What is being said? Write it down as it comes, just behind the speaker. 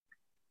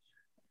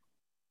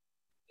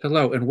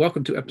Hello, and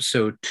welcome to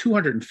episode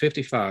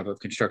 255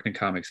 of Constructing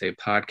Comics, a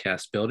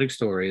podcast building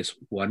stories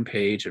one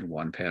page and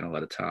one panel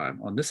at a time.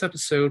 On this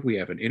episode, we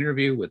have an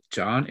interview with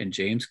John and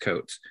James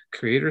Coates,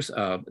 creators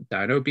of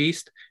Dino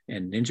Beast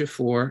and Ninja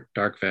 4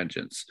 Dark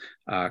Vengeance,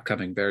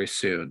 coming very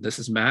soon. This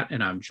is Matt,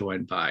 and I'm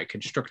joined by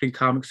Constructing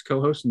Comics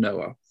co host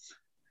Noah.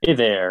 Hey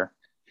there.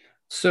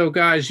 So,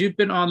 guys, you've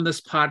been on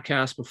this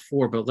podcast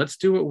before, but let's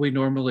do what we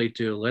normally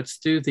do. Let's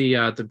do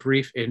the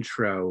brief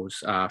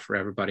intros for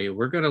everybody.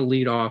 We're going to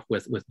lead off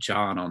with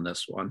John on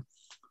this one.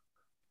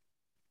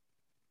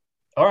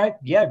 All right.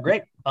 Yeah,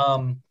 great.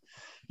 So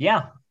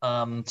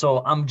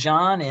I'm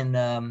John,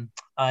 and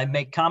I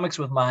make comics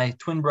with my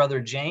twin brother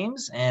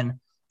James, and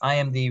I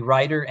am the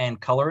writer and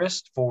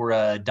colorist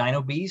for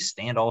Dino Beast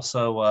and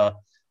also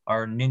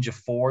our Ninja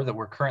 4 that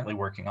we're currently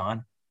working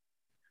on.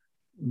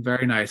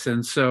 Very nice.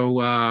 And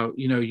so,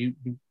 you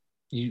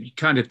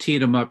kind of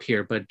teed him up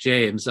here, but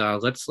James,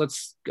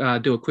 let's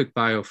do a quick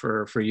bio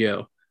for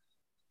you.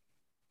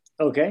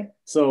 Okay,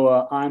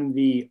 so I'm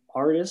the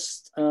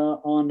artist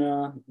on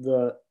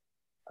the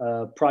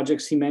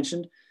projects he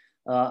mentioned.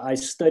 I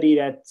studied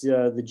at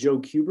the Joe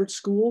Kubert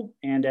School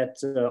and at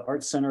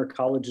Art Center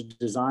College of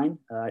Design.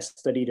 I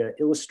studied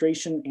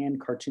illustration and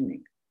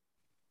cartooning.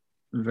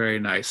 Very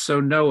nice. So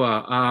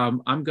Noah,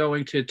 I'm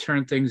going to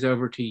turn things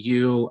over to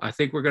you. I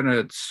think we're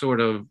going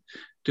to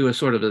do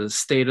a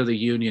state of the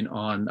union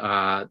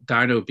on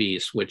Dino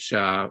Beast, which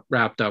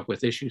wrapped up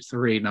with issue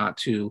 3.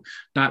 Not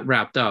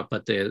wrapped up,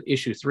 but the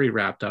issue 3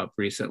 wrapped up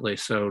recently.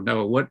 So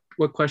Noah,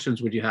 what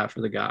questions would you have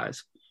for the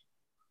guys?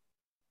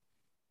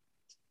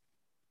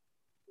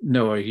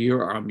 Noah,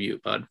 you're on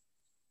mute, bud.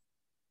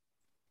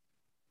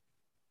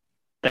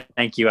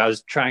 Thank you. I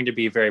was trying to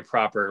be very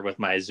proper with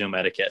my Zoom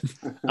etiquette.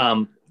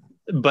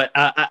 But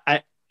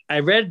I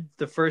read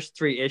the first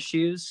 3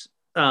 issues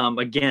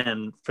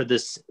again for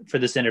this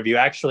interview.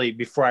 Actually,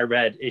 before I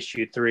read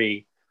issue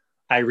 3,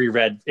 I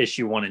reread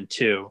issue 1 and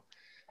 2,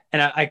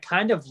 and I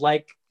kind of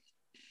like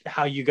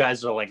how you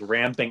guys are like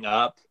ramping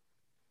up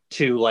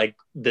to like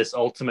this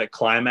ultimate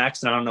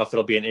climax. And I don't know if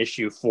it'll be an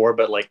issue 4,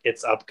 but like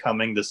it's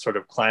upcoming, this sort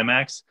of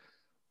climax.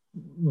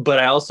 But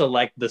I also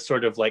like the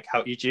sort of like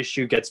how each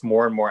issue gets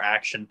more and more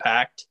action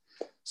packed.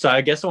 So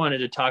I guess I wanted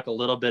to talk a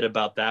little bit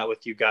about that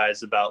with you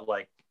guys, about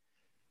like,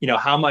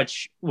 how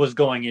much was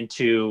going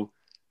into,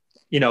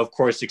 of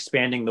course,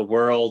 expanding the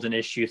world in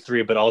issue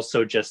 3, but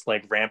also just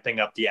like ramping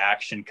up the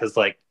action. Cause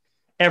like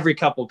every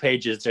couple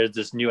pages, there's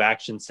this new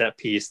action set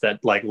piece that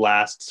like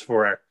lasts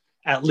for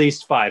at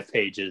least 5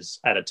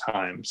 pages at a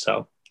time.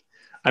 So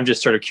I'm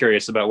just sort of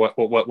curious about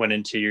what went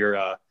into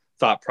your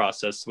thought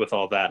process with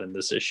all that in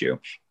this issue.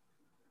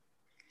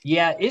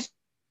 Yeah,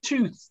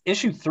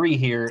 issue 3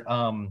 here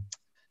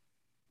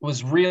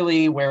was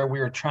really where we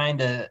were trying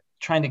to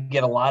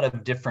get a lot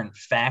of different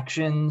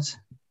factions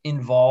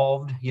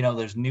involved.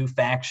 There's new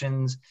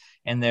factions,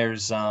 and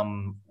there's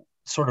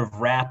sort of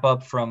wrap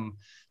up from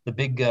the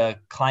big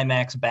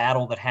climax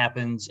battle that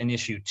happens in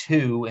issue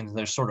 2, and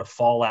there's sort of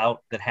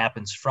fallout that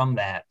happens from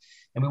that.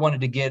 And we wanted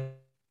to get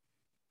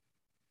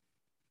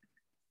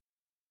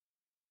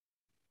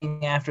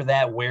after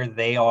that where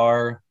they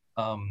are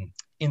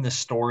in the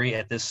story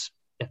at this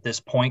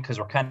point, because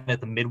we're kind of at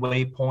the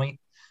midway point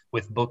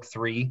with book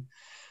 3.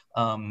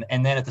 And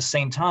then at the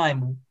same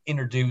time,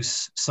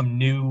 introduce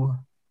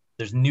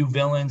there's new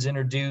villains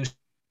introduced,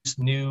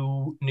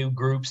 new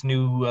groups,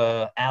 new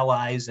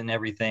allies and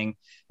everything.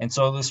 And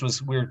so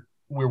we're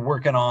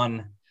working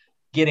on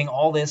getting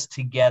all this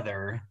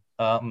together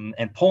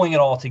and pulling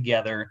it all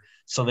together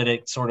so that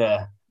it sort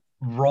of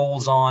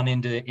rolls on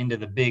into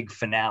the big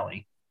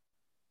finale.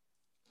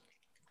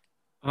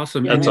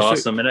 Awesome. That's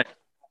awesome. And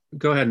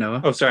go ahead,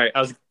 Noah. Oh, sorry.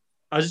 I was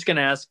just going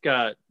to ask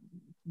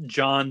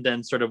John,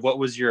 then, sort of what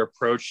was your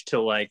approach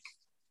to, like,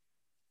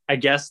 I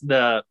guess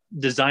the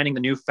designing the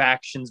new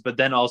factions, but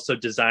then also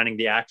designing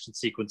the action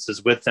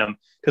sequences with them?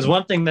 Because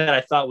one thing that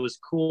I thought was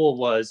cool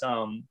was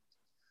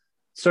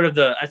sort of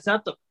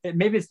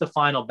maybe it's the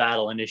final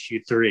battle in issue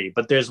 3,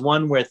 but there's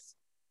one with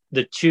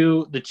the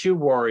two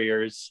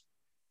warriors,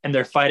 and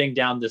they're fighting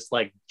down this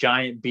like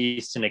giant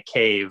beast in a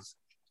cave,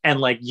 and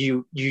like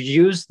you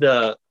use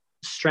the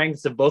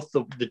strengths of both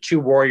the 2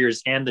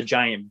 warriors and the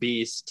giant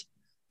beast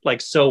like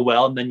so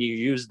well, and then you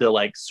use the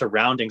like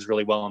surroundings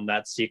really well in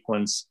that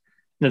sequence,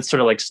 and it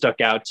sort of like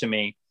stuck out to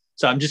me.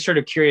 So I'm just sort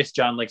of curious,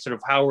 John, like sort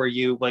of how were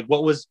you, like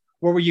what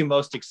were you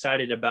most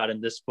excited about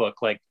in this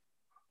book? Like,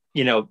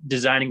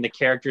 designing the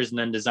characters and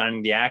then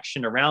designing the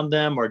action around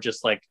them, or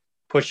just like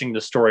pushing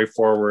the story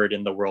forward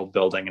in the world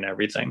building and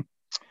everything?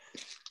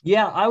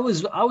 Yeah, I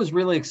was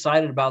really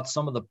excited about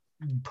some of the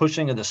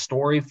pushing of the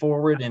story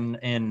forward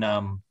and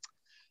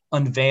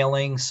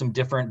unveiling some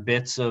different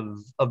bits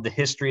of the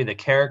history of the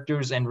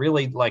characters, and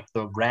really like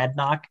the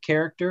Radnock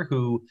character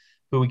who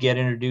we get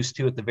introduced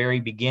to at the very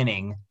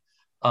beginning.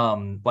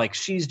 Like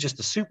she's just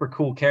a super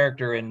cool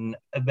character, and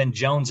I've been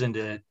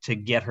jonesing to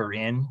get her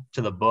in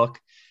to the book,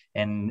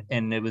 and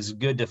it was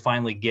good to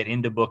finally get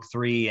into book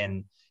 3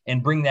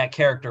 and bring that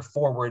character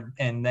forward,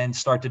 and then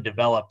start to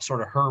develop sort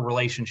of her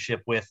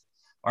relationship with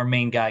our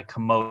main guy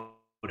Komodo.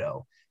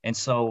 And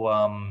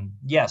so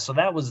so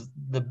that was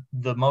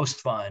the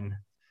most fun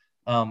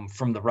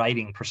from the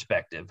writing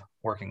perspective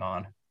working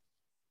on.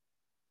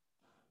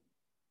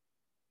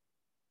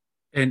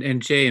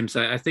 And James,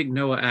 I think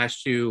Noah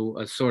asked you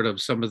sort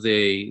of some of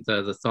the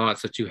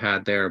thoughts that you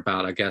had there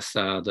about, I guess,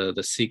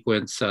 the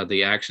sequence,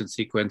 the action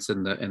sequence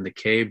in the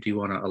cave. Do you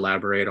want to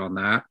elaborate on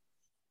that?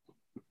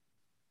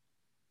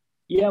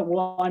 Yeah,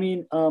 well, I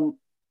mean,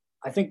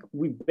 I think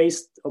we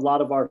based a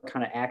lot of our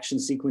kind of action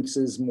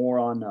sequences more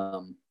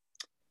on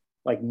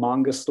like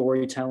manga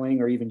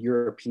storytelling or even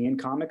European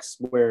comics,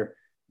 where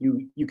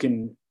you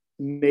can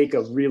make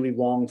a really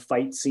long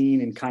fight scene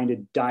and kind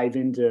of dive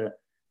into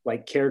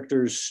like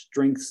characters'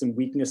 strengths and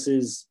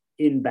weaknesses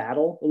in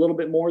battle a little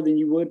bit more than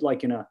you would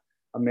like in a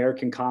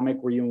American comic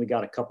where you only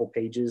got a couple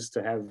pages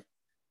to have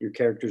your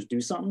characters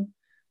do something.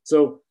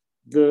 So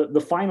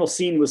the final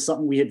scene was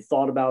something we had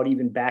thought about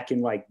even back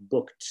in like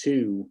book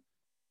 2,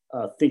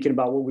 thinking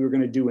about what we were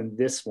going to do in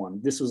this one.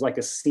 This was like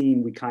a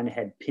scene we kind of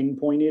had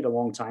pinpointed a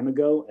long time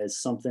ago as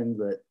something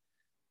that,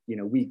 you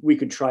know, we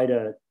could try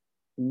to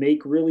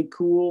make really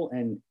cool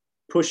and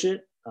push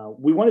it.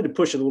 We wanted to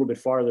push it a little bit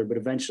farther, but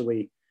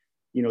eventually,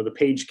 you know, the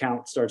page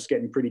count starts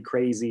getting pretty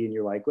crazy and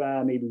you're like,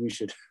 well, maybe we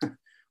should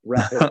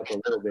wrap it up a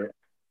little bit.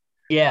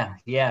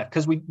 Yeah.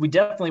 Cause we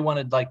definitely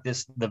wanted like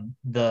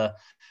the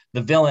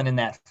villain in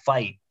that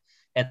fight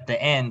at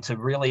the end to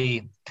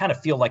really kind of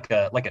feel like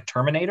a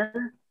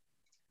Terminator.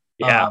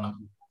 Yeah.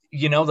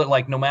 You know, that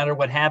like, no matter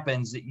what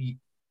happens,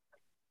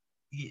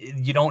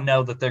 you don't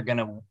know that they're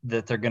going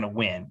to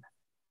win.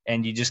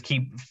 And you just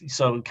keep,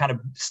 so it kind of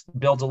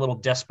builds a little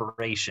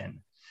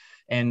desperation.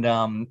 And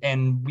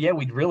yeah,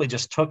 we really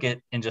just took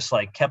it and just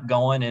like kept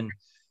going and,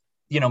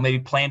 you know, maybe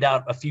planned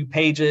out a few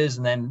pages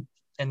and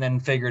then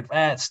figured,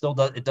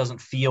 it doesn't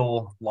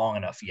feel long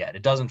enough yet.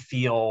 It doesn't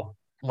feel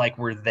like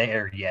we're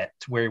there yet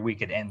to where we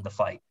could end the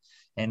fight,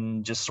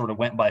 and just sort of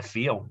went by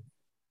feel.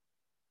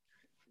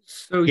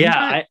 So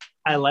yeah,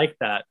 I like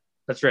that.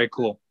 That's very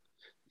cool.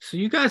 So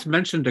you guys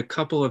mentioned a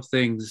couple of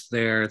things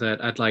there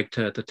that I'd like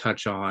to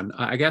touch on.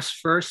 I guess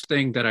first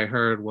thing that I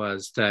heard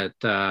was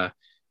that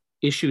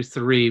issue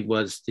 3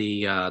 was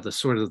the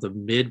sort of the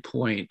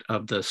midpoint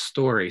of the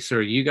story. So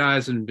are you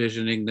guys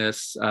envisioning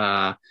this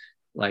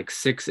like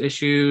 6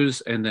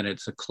 issues and then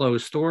it's a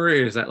closed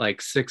story, or is that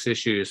like 6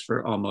 issues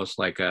for almost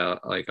like a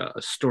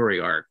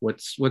story arc?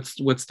 What's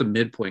the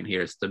midpoint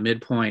here? Is the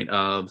midpoint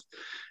of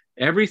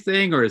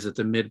everything, or is it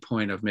the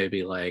midpoint of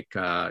maybe like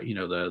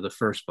the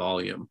first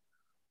volume?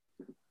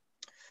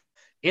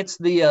 It's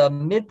the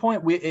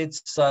midpoint.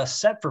 It's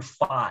set for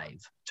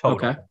 5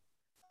 total. Okay.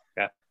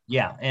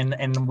 Yeah,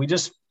 and we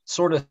just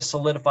sort of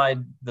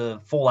solidified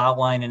the full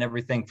outline and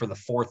everything for the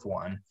 4th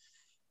one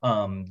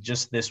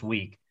just this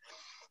week.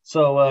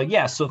 So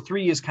so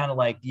 3 is kind of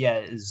like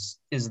is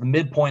the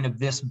midpoint of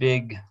this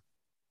big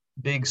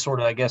sort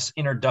of, I guess,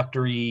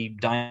 introductory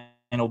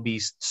Dino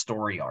Beast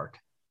story arc.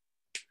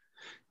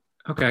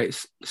 Okay,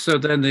 so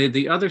then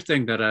the other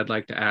thing that I'd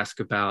like to ask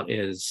about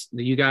is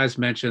you guys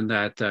mentioned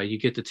that you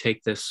get to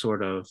take this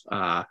sort of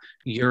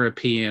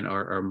European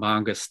or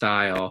manga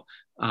style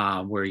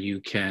where you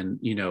can,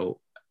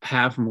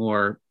 have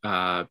more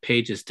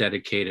pages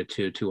dedicated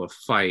to a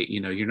fight.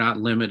 You're not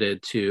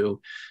limited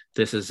to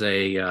this is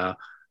a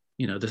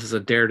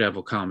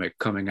Daredevil comic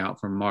coming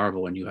out from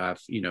Marvel, and you have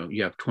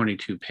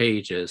 22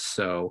 pages.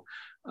 So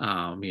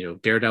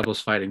Daredevil's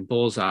fighting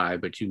Bullseye,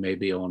 but you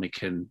maybe only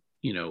can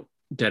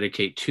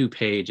dedicate 2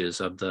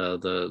 pages of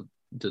the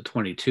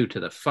 22 to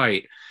the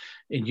fight.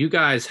 And you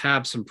guys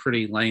have some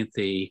pretty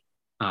lengthy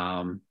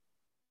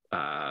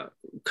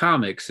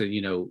comics,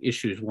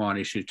 issues 1,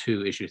 issue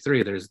 2, issue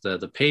 3. There's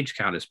the page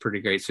count is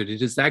pretty great. So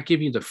does that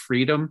give you the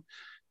freedom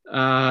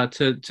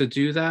to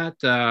do that,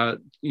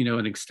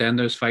 and extend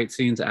those fight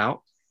scenes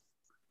out?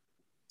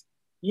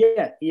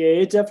 Yeah,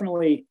 it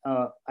definitely.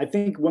 I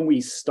think when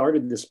we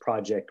started this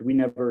project, we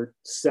never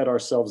set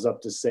ourselves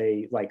up to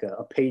say like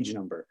a page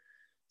number.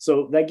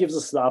 So that gives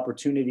us the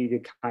opportunity to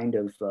kind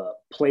of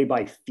play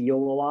by feel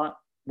a lot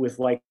with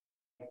like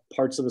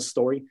parts of the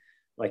story.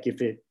 Like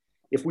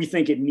if we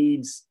think it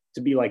needs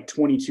to be like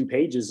 22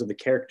 pages of the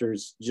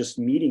characters just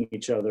meeting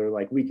each other,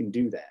 like we can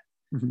do that,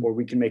 Mm-hmm. or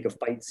we can make a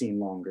fight scene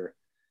longer.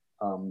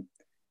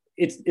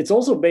 It's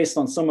also based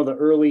on some of the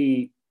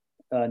early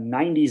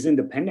 90s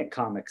independent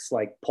comics,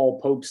 like Paul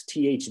Pope's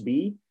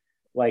THB.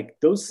 Like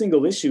those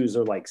single issues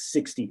are like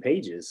 60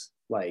 pages,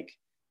 like,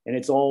 and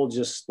it's all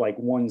just like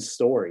one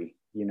story.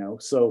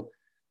 So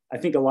I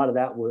think a lot of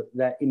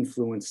that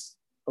influenced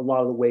a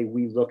lot of the way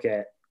we look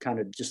at kind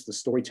of just the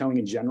storytelling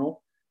in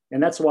general.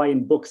 And that's why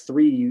in book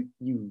 3,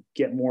 you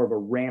get more of a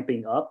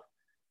ramping up,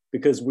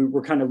 because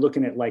we're kind of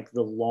looking at like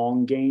the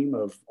long game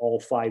of all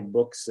 5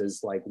 books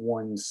as like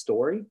one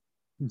story.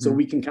 Mm-hmm. So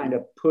we can kind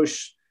of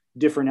push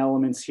different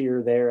elements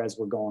here or there as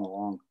we're going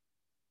along.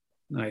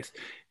 Nice.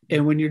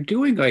 And when you're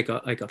doing like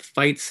a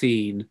fight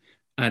scene,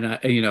 and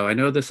I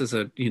know this is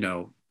a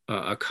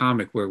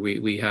comic where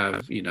we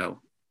have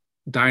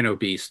Dino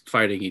Beast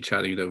fighting each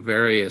other,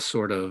 various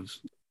sort of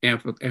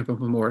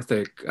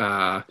anthropomorphic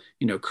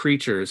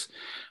creatures.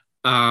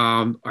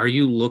 Are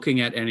you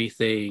looking at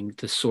anything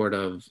to sort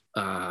of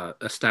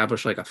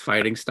establish like a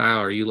fighting style?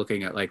 Are you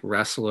looking at like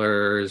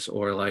wrestlers,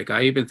 or like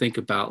I even think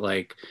about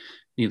like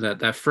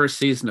that first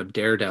season of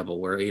Daredevil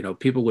where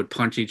people would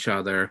punch each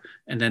other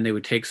and then they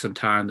would take some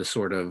time to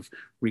sort of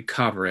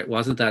recover. It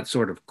wasn't that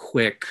sort of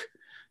quick,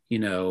 you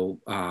know,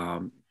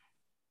 um,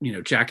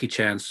 Jackie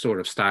Chan's sort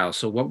of style.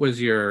 So what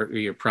was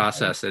your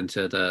process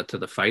into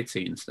the fight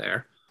scenes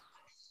there?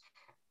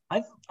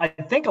 I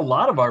think a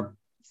lot of our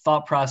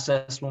thought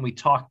process when we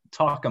talk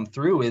them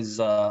through is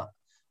a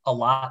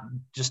lot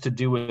just to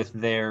do with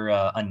their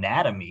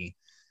anatomy,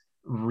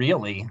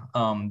 really.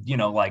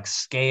 Like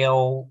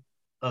scale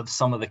of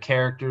some of the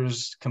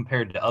characters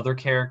compared to other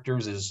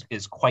characters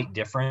is quite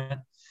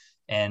different,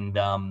 and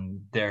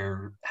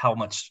their how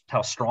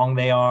strong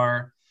they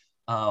are.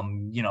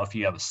 If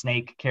you have a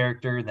snake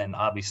character, then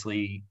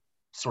obviously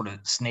sort of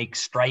snake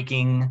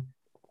striking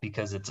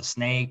because it's a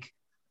snake,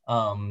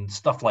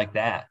 stuff like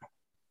that.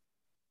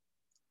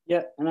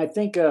 Yeah, and I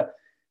think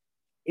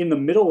in the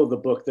middle of the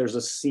book, there's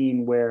a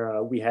scene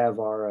where we have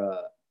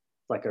our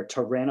like our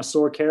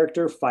Tyrannosaur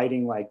character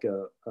fighting like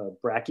a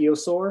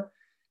Brachiosaur,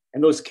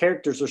 and those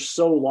characters are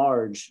so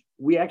large.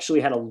 We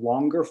actually had a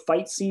longer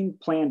fight scene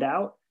planned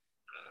out,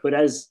 but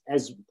as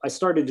I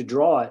started to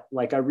draw it,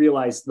 like I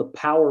realized the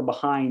power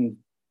behind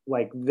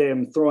like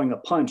them throwing a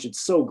punch. It's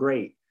so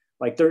great.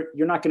 Like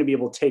you're not going to be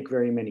able to take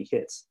very many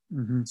hits.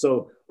 Mm-hmm.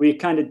 So we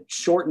kind of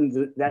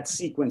shortened that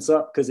sequence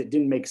up because it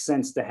didn't make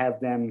sense to have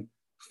them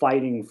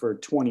fighting for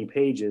 20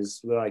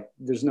 pages. Like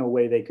there's no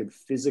way they could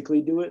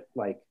physically do it,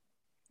 like,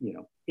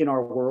 in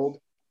our world.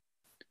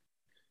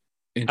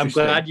 I'm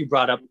glad you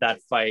brought up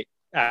that fight,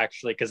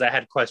 actually, because I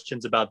had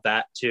questions about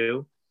that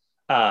too.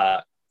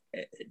 Not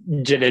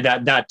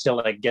to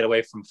like get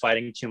away from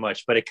fighting too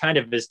much, but it kind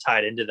of is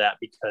tied into that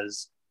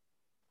because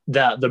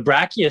the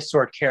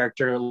Brachiosaur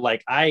character,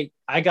 like I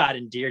got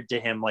endeared to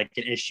him like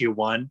in issue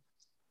 1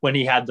 when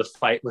he had the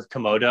fight with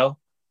Komodo,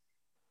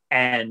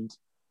 and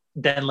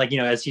then like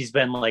as he's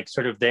been like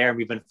sort of there and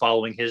we've been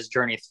following his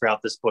journey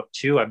throughout this book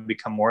too, I've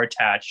become more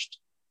attached.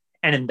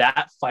 And in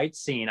that fight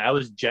scene, I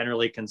was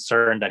generally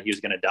concerned that he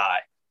was going to die.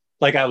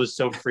 Like I was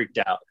so freaked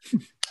out.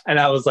 And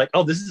I was like,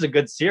 oh, this is a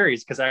good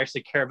series because I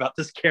actually care about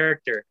this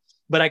character.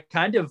 But I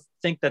kind of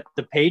think that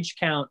the page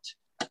count,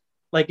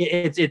 like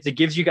it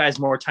gives you guys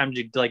more time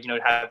to like,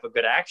 have a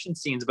good action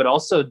scenes, but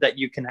also that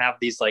you can have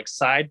these like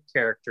side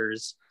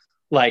characters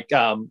like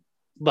the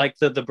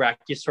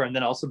Brachiosaur and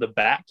then also the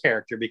Bat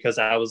character, because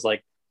I was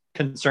like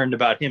concerned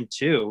about him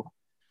too,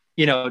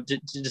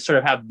 to sort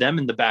of have them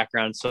in the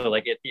background. So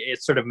like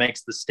it sort of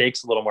makes the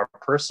stakes a little more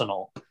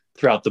personal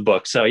throughout the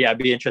book. So yeah, I'd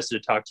be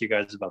interested to talk to you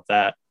guys about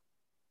that.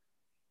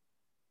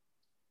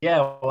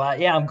 Yeah, well,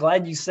 yeah, I'm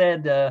glad you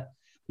said,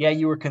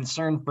 you were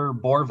concerned for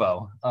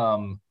Borvo.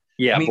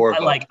 Yeah, I mean,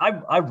 Borvo.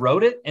 I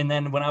wrote it, and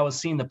then when I was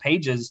seeing the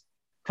pages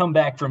come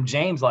back from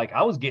James, like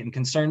I was getting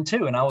concerned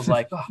too, and I was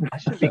like, oh, I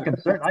should be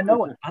concerned. I know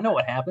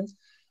what happens,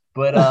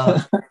 but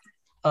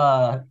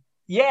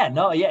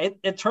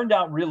it turned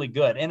out really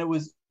good, and it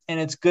was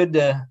good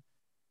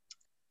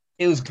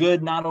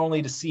not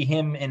only to see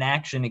him in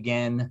action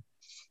again,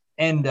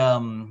 and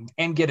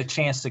get a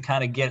chance to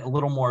kind of get a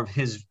little more of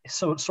his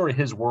sort of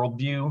his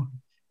worldview,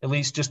 at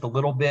least just a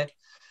little bit,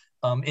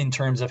 in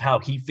terms of how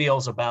he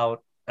feels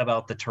about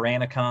the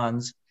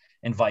Tyrannicons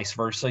and vice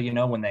versa,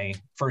 when they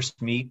first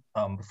meet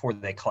before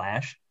they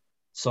clash.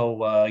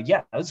 So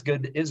it was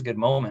good. It was a good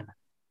moment.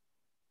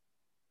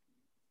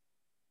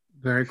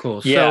 Very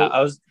cool.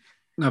 Yeah, so,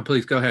 no,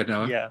 please go ahead,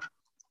 Noah. Yeah.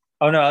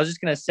 Oh no, I was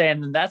just gonna say,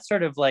 and then that's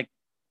sort of like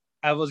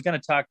I was gonna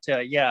talk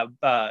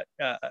to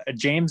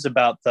James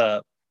about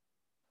the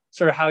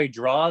sort of how he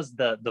draws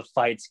the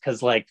fights,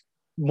 because like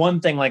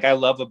one thing like I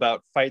love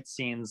about fight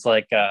scenes,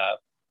 like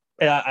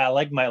I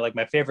like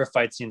my favorite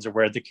fight scenes are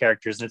where the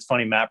characters, and it's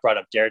funny Matt brought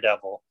up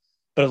Daredevil,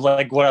 but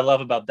like what I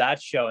love about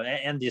that show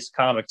and this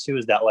comic too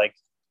is that like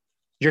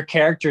your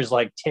characters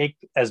like take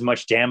as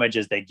much damage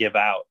as they give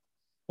out,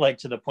 like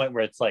to the point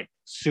where it's like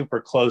super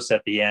close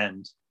at the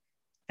end.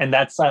 And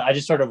that's I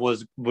just sort of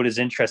was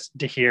interested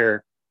to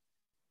hear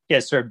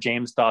sort of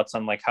James' thoughts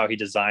on like how he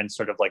designed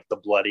sort of like the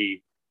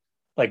bloody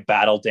like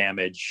battle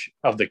damage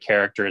of the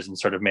characters and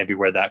sort of maybe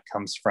where that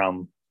comes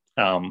from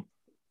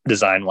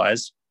design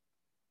wise.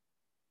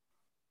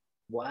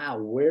 Wow,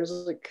 where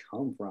does it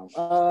come from?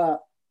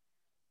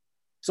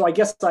 So I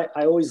guess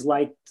I always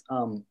liked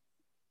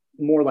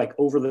more like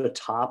over the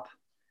top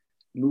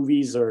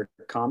movies or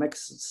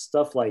comics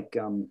stuff, like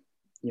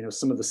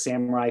some of the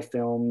samurai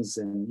films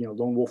and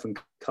Lone Wolf and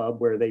Cub,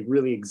 where they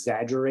really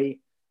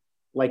exaggerate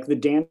like the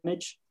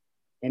damage.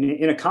 And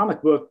in a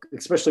comic book,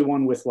 especially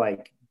one with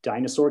like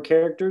dinosaur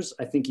characters,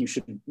 I think you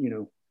should and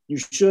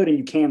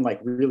you can like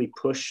really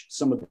push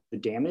some of the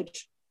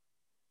damage.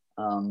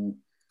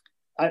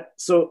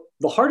 So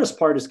the hardest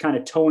part is kind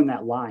of towing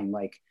that line,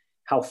 like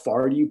how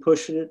far do you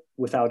push it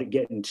without it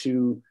getting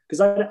too,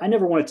 because I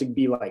never want it to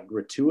be like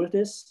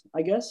gratuitous,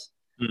 I guess.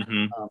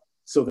 Mm-hmm.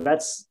 So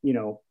that's,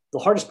 the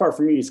hardest part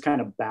for me is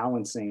kind of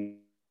balancing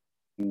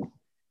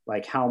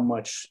like how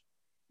much,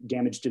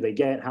 damage do they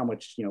get? How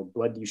much,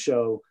 blood do you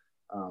show?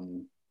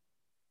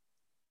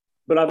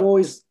 But I've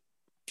always,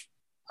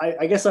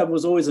 I guess I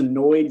was always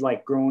annoyed,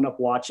 like growing up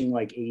watching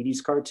like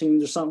 80s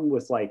cartoons or something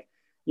with like,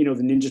 the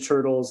Ninja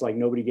Turtles, like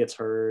nobody gets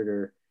hurt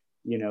or,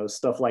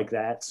 stuff like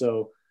that.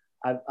 So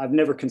I've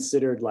never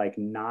considered like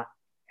not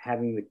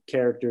having the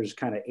characters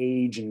kind of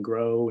age and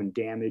grow and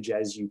damage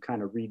as you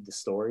kind of read the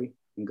story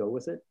and go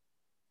with it.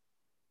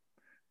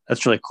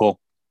 That's really cool.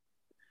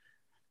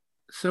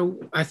 So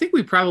I think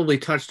we probably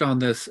touched on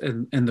this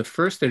in the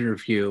first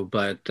interview,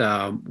 but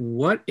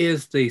what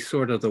is the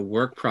sort of the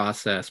work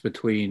process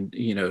between,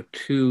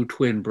 two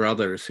twin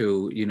brothers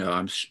who,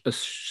 I'm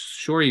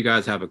sure you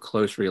guys have a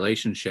close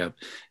relationship.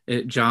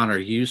 John, are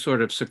you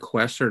sort of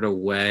sequestered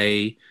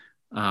away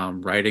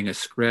writing a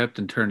script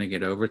and turning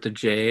it over to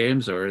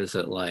James, or is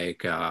it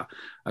like a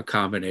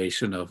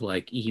combination of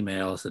like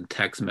emails and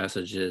text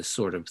messages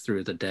sort of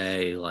through the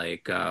day,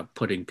 like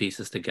putting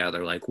pieces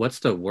together? Like what's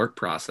the work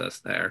process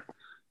there?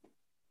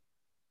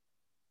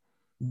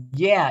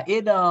 Yeah,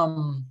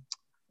 it'll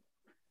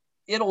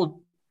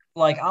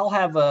like I'll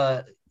have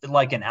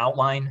an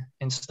outline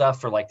and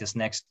stuff for like this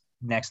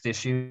next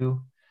issue.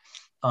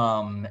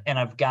 And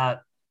I've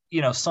got,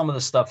 some of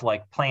the stuff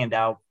like planned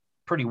out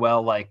pretty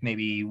well, like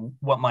maybe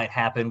what might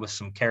happen with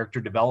some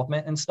character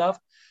development and stuff.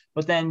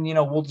 But then,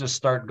 we'll just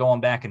start going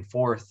back and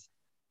forth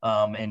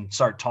and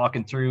start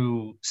talking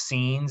through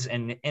scenes,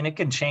 and it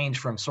can change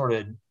from sort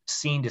of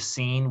scene to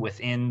scene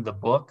within the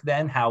book,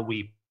 then how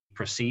we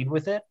proceed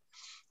with it.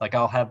 Like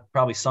I'll have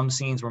probably some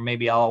scenes where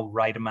maybe I'll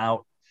write them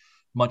out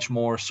much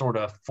more sort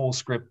of full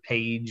script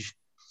page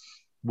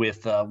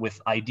with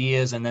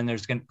ideas. And then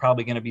there's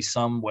probably going to be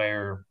some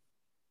where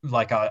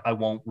like I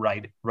won't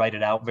write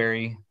it out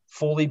very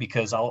fully,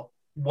 because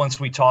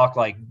once we talk,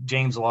 like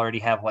James will already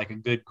have like a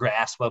good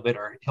grasp of it,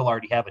 or he'll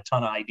already have a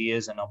ton of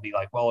ideas, and I'll be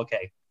like, well,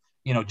 okay,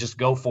 just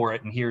go for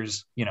it. And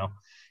here's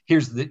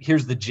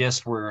the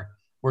gist we're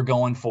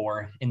going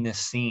for in this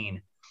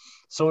scene.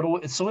 So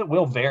it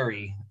will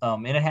vary,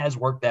 and it has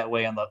worked that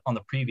way on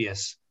the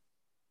previous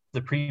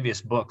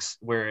books,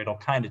 where it'll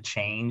kind of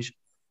change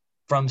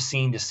from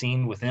scene to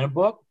scene within a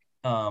book,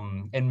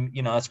 and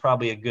that's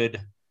probably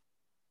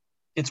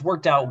it's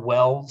worked out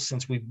well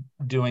since we're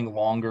doing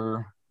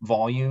longer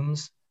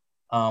volumes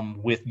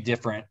with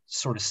different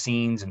sort of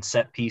scenes and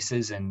set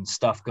pieces and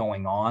stuff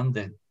going on,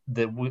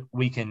 that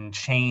we can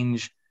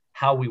change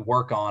how we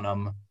work on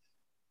them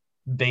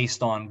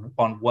based on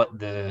what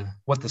the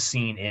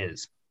scene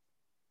is.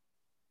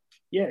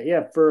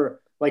 Yeah. For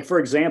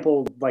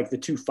example, like the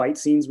two fight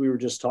scenes we were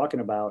just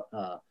talking about,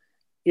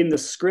 in the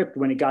script,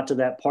 when it got to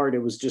that part, it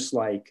was just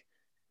like,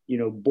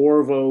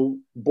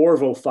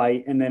 Borvo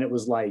fight. And then it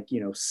was like,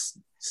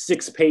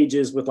 6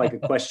 pages with like a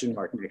question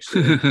mark next to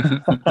it.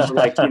 So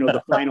like,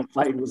 the final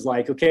fight was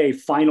like, okay,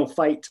 final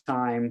fight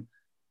time,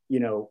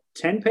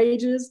 10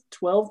 pages,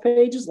 12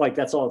 pages. Like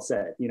that's all it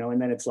said,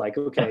 and then it's like,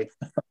 okay,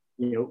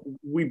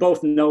 we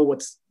both know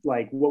what's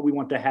like, what we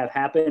want to have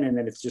happen. And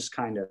then it's just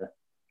kind of,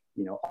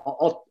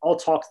 I'll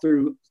talk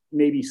through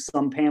maybe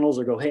some panels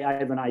or go, hey, I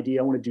have an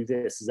idea. I want to do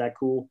this. Is that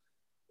cool?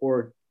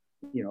 Or,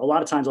 a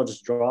lot of times I'll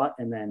just draw it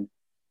and then,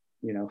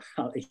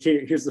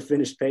 here's the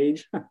finished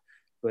page.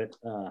 But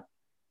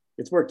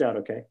it's worked out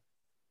okay.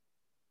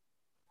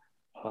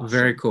 Awesome.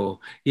 Very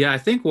cool. Yeah, I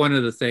think one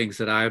of the things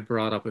that I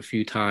brought up a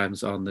few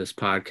times on this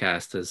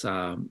podcast is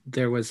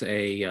there was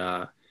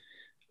an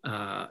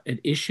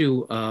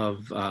issue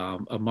of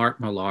a Mark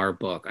Millar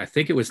book. I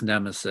think it was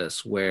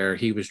Nemesis, where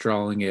he was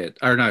drawing it,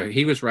 or no,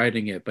 he was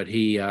writing it, but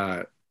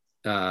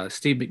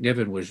Steve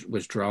McNiven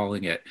was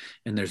drawing it.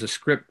 And there's a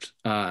script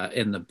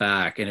in the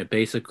back, and it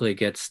basically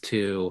gets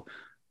to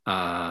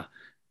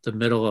the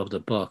middle of the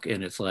book,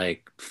 and it's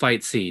like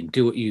fight scene,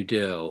 do what you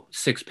do,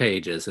 6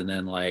 pages, and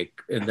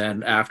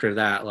then after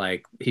that,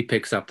 like he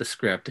picks up the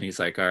script and he's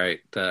like, all right,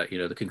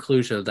 the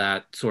conclusion of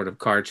that sort of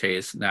car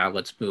chase, now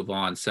let's move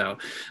on. So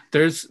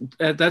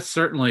that's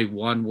certainly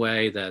one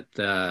way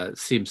that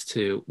seems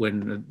to,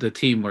 when the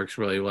team works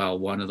really well,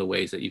 one of the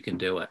ways that you can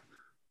do it.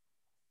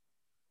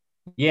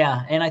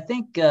 Yeah, and I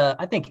think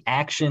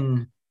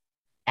action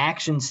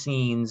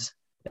scenes,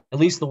 at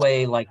least the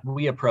way like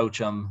we approach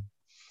them,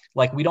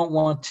 like we don't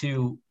want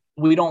to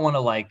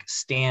like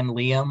Stan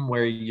Liam,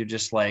 where you're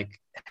just like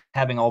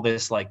having all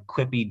this like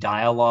quippy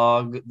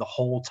dialogue the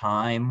whole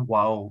time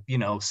while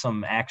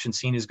some action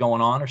scene is going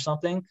on or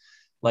something.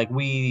 Like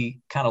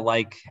we kind of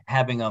like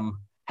having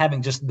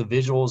just the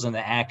visuals and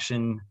the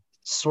action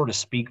sort of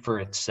speak for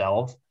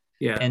itself.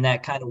 Yeah, and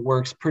that kind of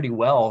works pretty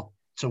well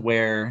to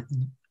where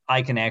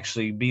I can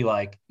actually be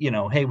like,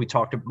 hey, we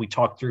talked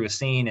through a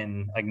scene,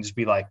 and I can just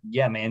be like,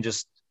 yeah, man,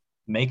 just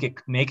make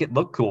it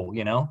look cool,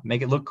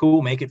 make it look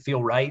cool, make it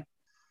feel right,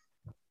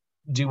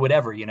 do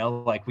whatever,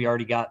 like we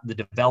already got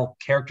the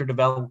character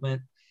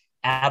development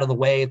out of the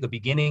way at the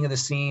beginning of the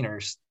scene, or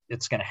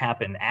it's going to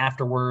happen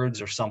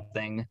afterwards or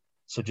something.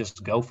 So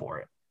just go for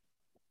it.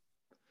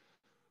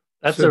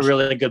 That's a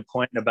really good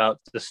point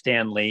about the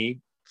Stan Lee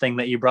thing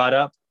that you brought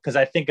up, because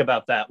I think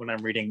about that when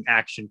I'm reading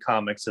Action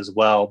Comics as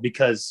well,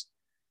 because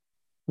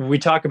we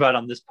talk about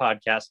on this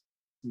podcast,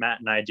 Matt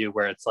and I do,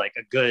 where it's like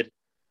a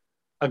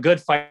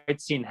good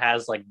fight scene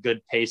has like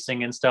good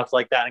pacing and stuff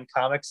like that in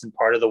comics. And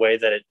part of the way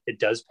that it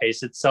does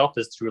pace itself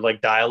is through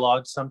like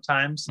dialogue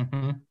sometimes,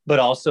 but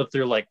also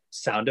through like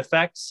sound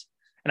effects.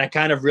 And I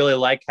kind of really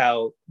like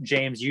how,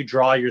 James, you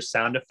draw your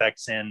sound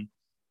effects in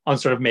on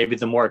sort of maybe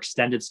the more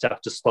extended stuff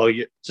to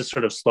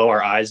sort of slow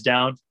our eyes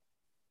down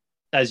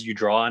as you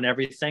draw and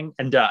everything.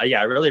 And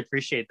yeah, I really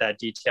appreciate that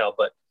detail.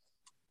 But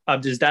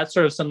is that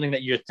sort of something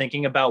that you're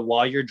thinking about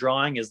while you're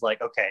drawing, is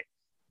like, okay,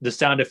 the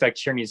sound effect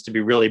here needs to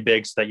be really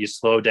big so that you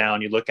slow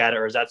down, you look at it,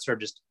 or is that sort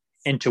of just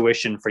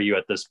intuition for you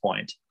at this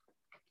point?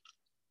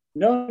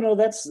 No,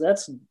 that's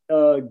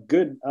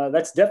good.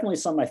 That's definitely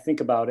something I think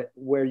about it,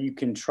 where you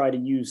can try to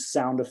use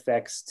sound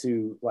effects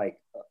to like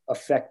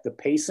affect the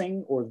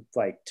pacing or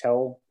like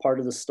tell part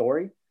of the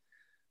story.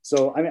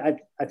 So I mean,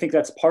 I think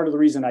that's part of the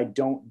reason I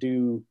don't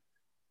do,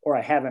 or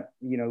I haven't,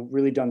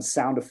 really done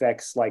sound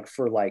effects like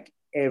for like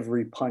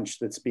every punch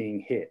that's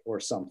being hit or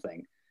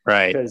something.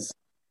 Right. Because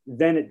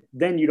then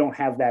you don't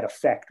have that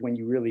effect when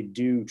you really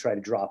do try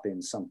to drop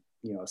in some,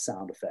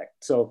 sound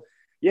effect. So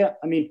yeah,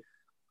 I mean,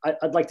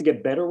 I'd like to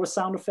get better with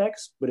sound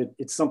effects, but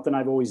it's something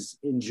I've always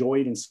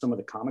enjoyed in some of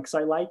the comics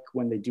I like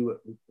when they do it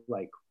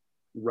like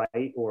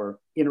right or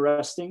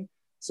interesting.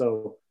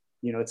 So,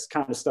 it's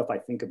kind of stuff I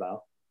think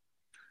about.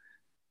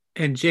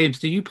 And James,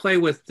 do you play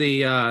with do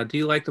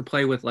you like to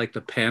play with like the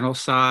panel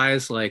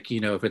size? Like,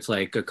 if it's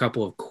like a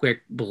couple of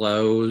quick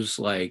blows,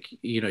 like,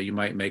 you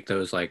might make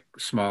those like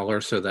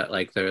smaller so that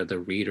like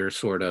the reader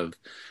sort of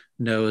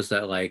knows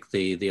that like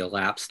the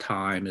elapsed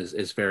time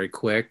is very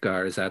quick,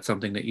 or is that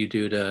something that you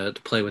do to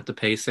play with the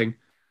pacing?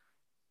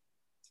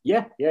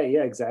 Yeah,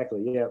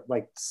 exactly. Yeah.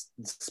 Like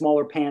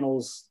smaller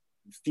panels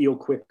feel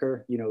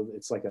quicker,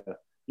 it's like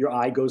your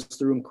eye goes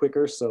through them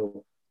quicker.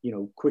 So,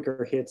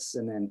 quicker hits,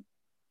 and then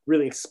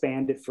really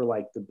expand it for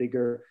like the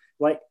bigger,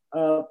 like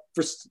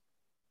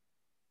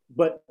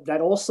but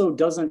that also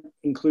doesn't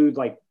include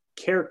like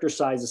character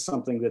size is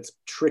something that's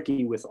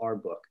tricky with our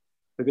book,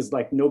 because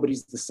like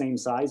nobody's the same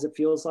size, it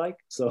feels like.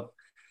 So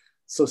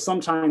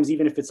sometimes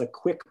even if it's a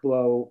quick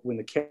blow, when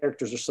the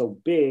characters are so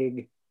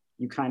big,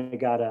 you kind of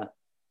gotta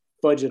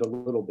fudge it a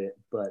little bit,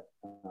 but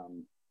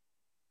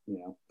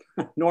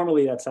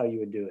normally that's how you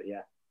would do it.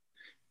 Yeah.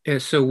 Yeah,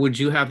 so would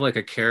you have like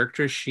a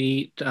character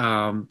sheet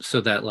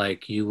so that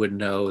like you would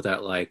know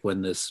that like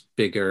when this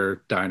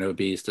bigger dino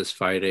beast is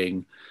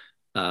fighting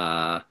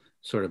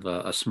sort of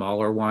a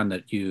smaller one,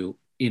 that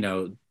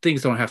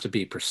things don't have to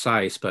be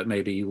precise, but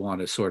maybe you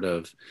want to sort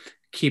of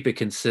keep it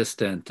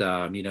consistent.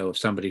 If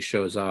somebody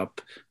shows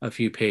up a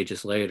few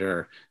pages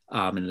later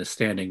and is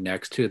standing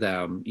next to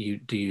them, you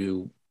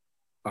do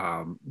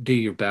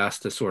your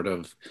best to sort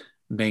of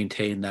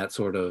maintain that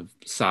sort of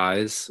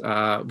size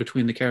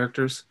between the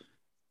characters?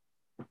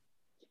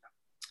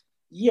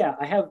 Yeah,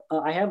 I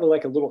have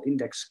like a little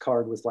index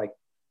card with like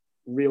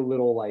real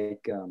little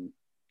like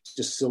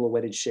just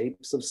silhouetted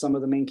shapes of some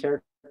of the main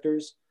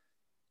characters,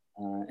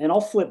 and I'll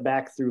flip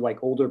back through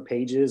like older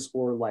pages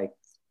or like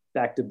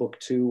back to book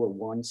 2 or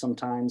 1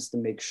 sometimes to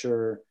make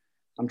sure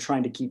I'm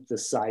trying to keep the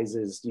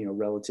sizes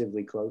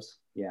relatively close.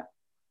 Yeah.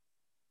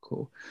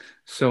 Cool.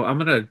 So I'm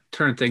gonna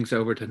turn things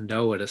over to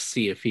Noah to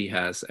see if he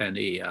has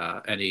any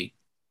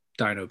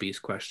Dino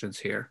Beast questions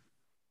here.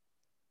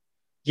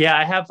 Yeah,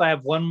 I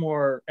have one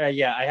more.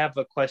 I have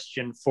a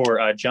question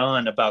for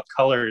John about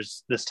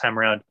colors this time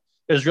around.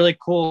 It was really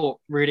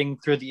cool reading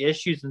through the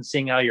issues and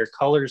seeing how your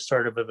colors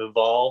sort of have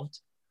evolved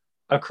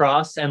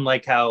across, and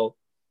like how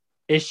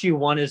issue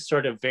 1 is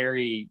sort of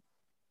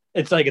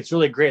it's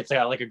really great. It's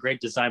got like a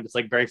great design, but it's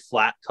like very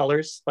flat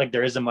colors. Like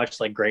there isn't much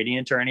like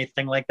gradient or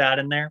anything like that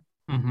in there.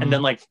 Mm-hmm. And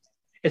then like,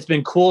 it's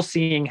been cool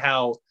seeing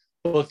how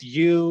both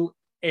you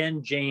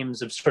and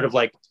James have sort of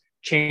like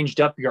changed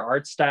up your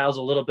art styles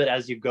a little bit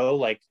as you go.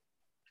 Like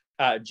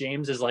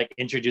James is like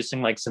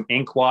introducing like some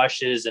ink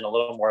washes and a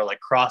little more like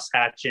cross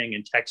hatching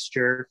and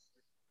texture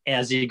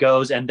as he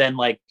goes. And then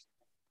like,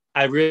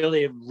 I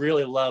really,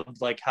 really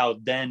loved like how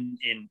then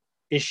in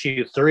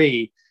issue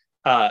 3,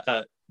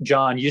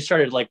 John, you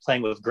started like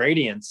playing with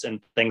gradients and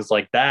things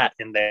like that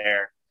in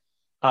there.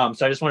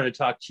 So I just wanted to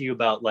talk to you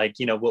about like,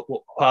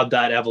 how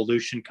that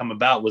evolution come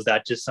about. Was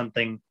that just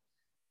something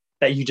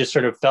that you just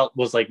sort of felt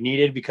was like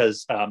needed?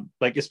 Because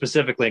like a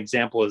specifically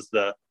example is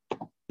the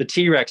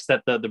T-Rex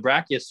that the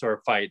Brachiosaur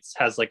fights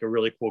has like a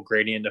really cool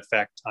gradient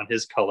effect on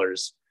his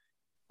colors.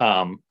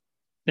 So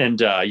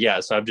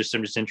I'm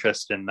just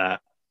interested in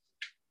that.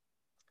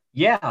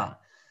 Yeah.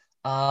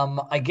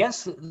 I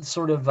guess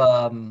sort of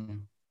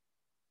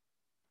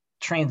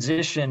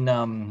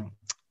transition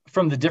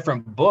from the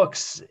different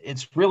books,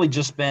 it's really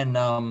just been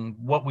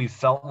what we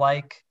felt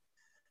like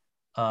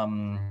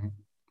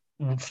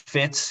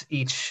fits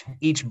each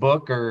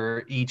book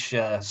or each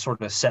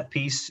sort of set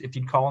piece, if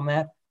you'd call them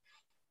that.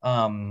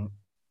 And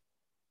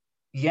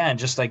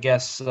just I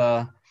guess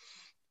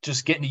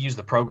just getting to use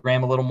the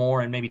program a little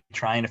more and maybe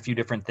trying a few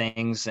different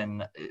things,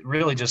 and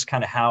really just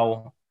kind of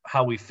how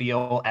we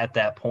feel at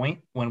that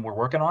point when we're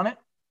working on it.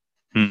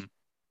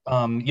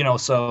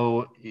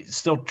 So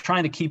still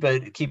trying to keep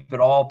it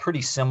all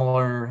pretty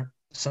similar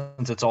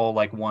since it's all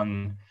like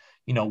one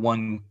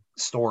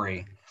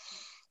story.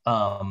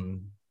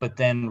 But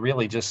then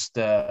really just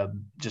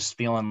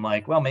feeling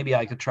like, well, maybe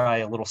I could try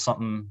a little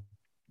something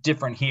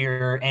different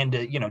here, and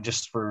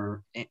just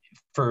for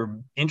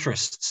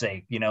interest's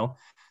sake,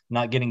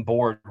 not getting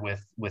bored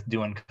with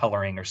doing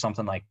coloring or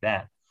something like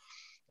that,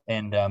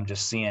 and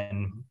just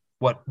seeing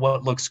what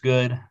looks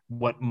good,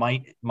 what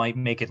might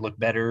make it look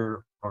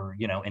better, or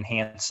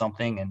enhance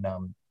something, and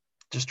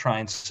just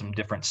trying some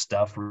different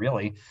stuff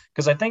really,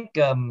 because I think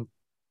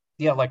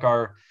like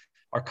our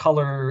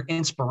color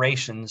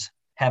inspirations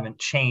haven't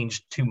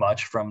changed too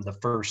much from the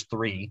first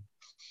three.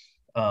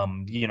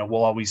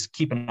 We'll always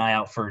keep an eye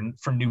out for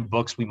new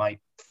books we might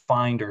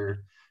find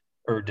or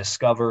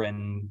discover,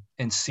 and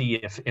see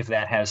if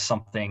that has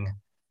something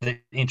that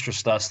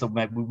interests us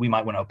that we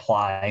might want to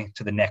apply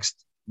to the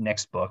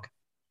next book.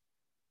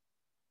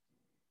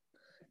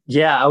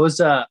 Yeah, I was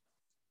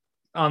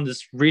on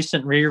this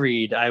recent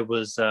reread. I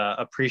was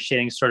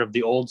appreciating sort of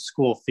the old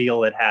school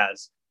feel it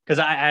has, because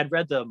I had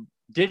read them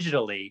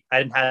digitally.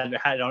 I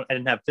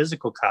didn't have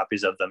physical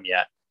copies of them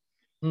yet.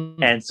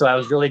 Mm-hmm. And so I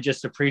was really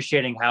just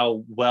appreciating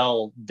how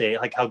well they,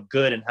 like, how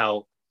good, and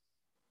how,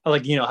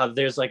 like, how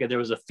there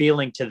was a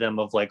feeling to them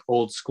of like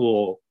old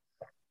school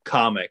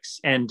comics.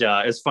 And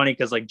it's funny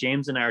because like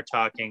James and I are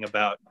talking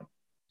about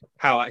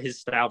how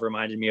his style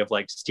reminded me of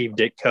like Steve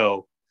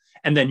Ditko,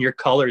 and then your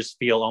colors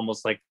feel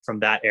almost like from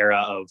that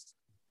era of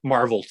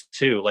Marvel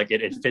too. Like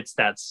it fits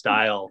that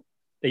style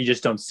that you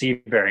just don't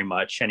see very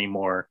much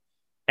anymore.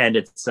 And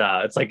it's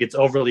like it's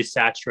overly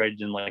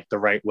saturated in like the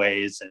right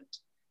ways, and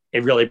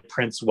it really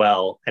prints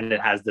well, and it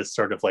has this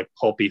sort of like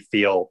pulpy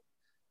feel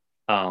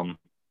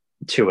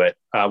to it,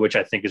 which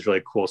I think is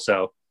really cool.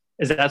 So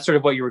is that sort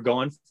of what you were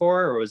going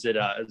for, or is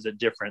it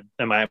different?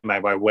 Am I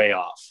way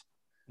off?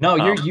 No,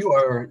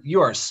 you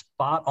are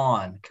spot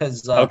on,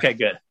 because okay,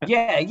 good.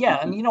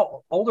 yeah. And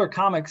older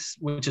comics,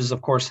 which is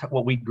of course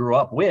what we grew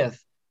up with,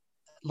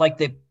 like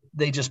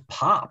they just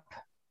pop,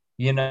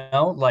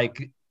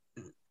 like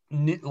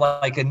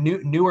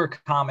newer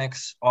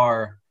comics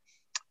are,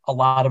 a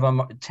lot of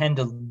them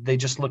they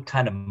just look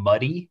kind of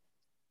muddy,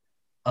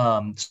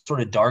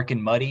 sort of dark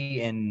and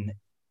muddy,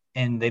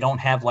 and they don't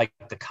have like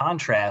the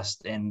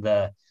contrast, and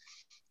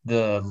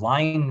the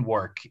line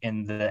work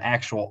and the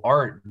actual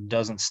art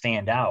doesn't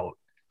stand out.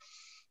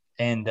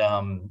 And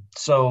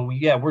so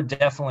yeah, we're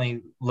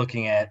definitely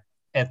looking at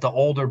the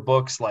older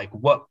books, like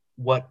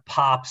what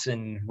pops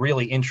and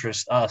really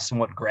interests us, and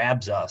what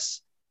grabs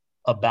us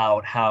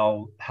about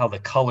how the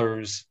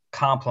colors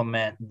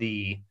complement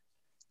the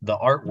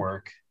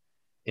artwork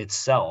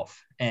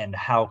itself, and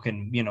how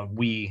can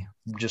we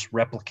just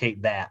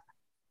replicate that.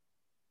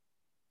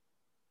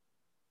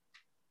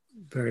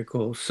 Very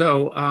cool.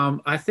 So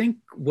I think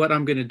what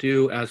I'm going to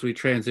do as we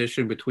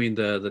transition between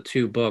the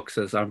two books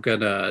is I'm going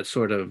to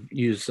sort of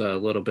use a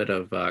little bit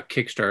of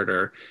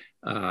Kickstarter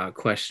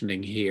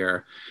questioning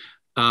here.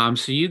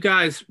 So you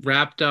guys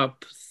wrapped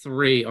up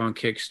 3 on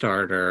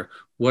Kickstarter.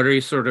 What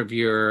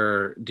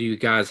are do you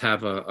guys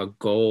have a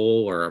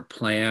goal or a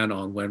plan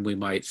on when we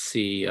might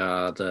see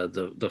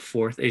the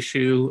 4th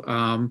issue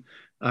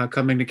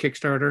coming to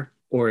Kickstarter?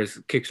 Or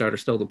is Kickstarter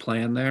still the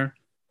plan there?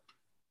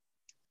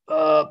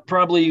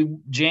 Probably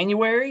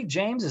January.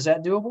 James, is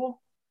that doable?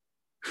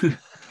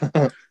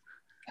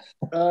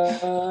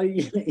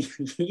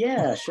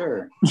 Yeah,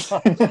 sure.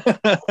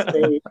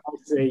 I'll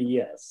say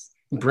yes.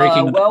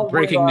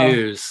 Breaking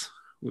news.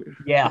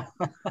 Yeah,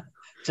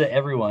 to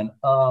everyone.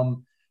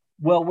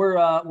 Well,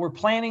 we're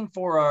planning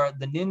for our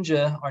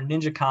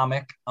Ninja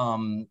comic,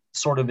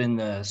 sort of in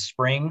the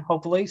spring,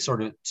 hopefully,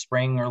 sort of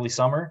spring, early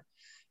summer,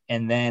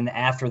 and then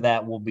after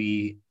that we'll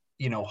be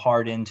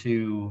hard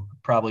into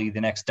probably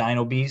the next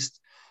Dino Beast.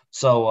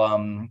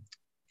 So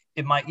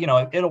it might,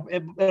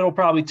 it'll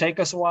probably take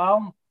us a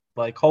while,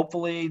 like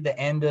hopefully the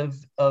end of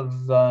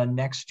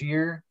next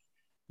year,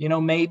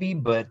 maybe,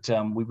 but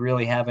we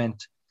really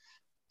haven't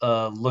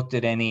looked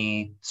at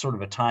any sort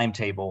of a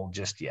timetable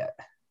just yet.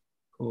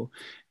 Cool.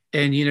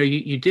 And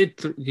you did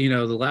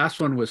the last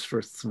one was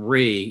for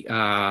 3.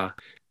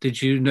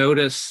 Did you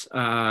notice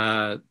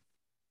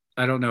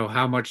I don't know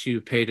how much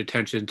you paid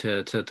attention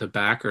to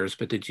backers,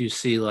 but did you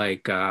see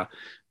like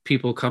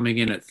people coming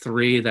in at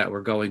 3 that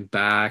were going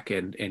back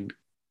and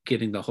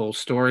getting the whole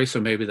story? So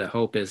maybe the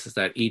hope is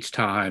that each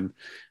time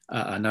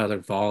another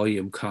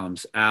volume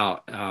comes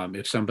out,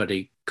 if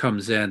somebody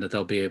comes in, that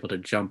they'll be able to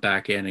jump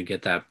back in and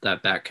get that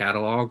back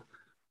catalog.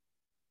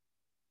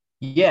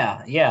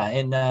 Yeah,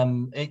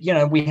 and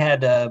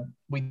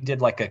we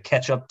did like a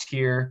catch-up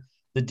tier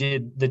that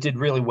did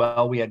really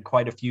well. We had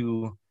quite a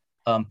few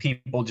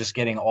people just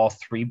getting all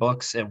 3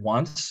 books at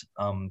once.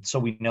 So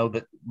we know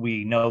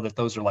that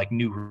those are like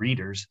new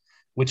readers,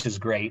 which is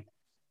great.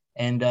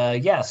 And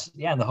and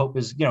the hope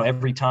is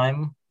every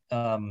time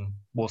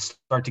we'll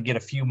start to get a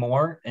few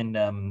more, and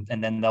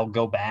then they'll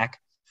go back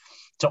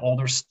to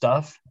older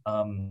stuff.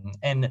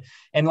 And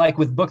like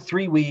with book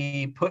 3,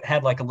 we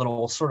had like a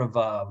little sort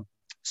of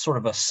sort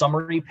of a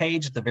summary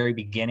page at the very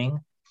beginning,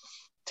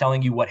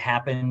 telling you what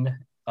happened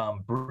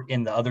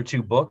in the other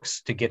two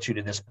books to get you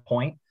to this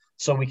point.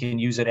 So we can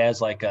use it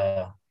as like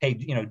a, hey,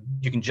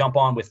 you can jump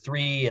on with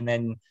 3 and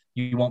then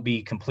you won't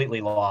be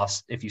completely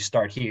lost if you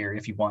start here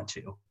if you want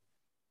to.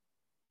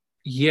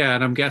 Yeah,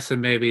 and I'm guessing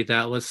maybe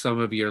that was some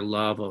of your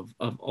love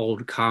of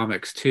old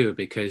comics too,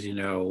 because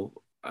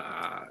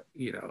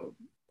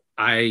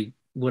I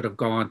would have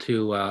gone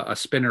to a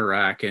spinner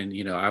rack,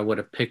 and I would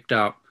have picked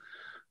up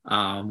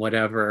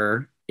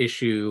whatever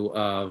issue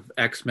of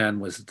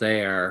X-Men was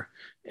there,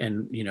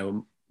 and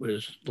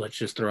let's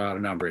just throw out a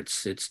number.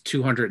 It's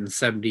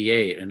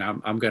 278, and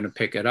I'm going to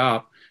pick it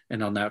up,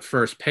 and on that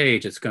first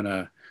page, it's going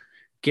to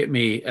get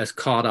me as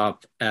caught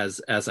up as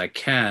I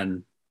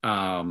can.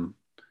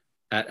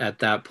 At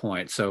that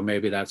point. So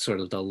maybe that's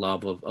sort of the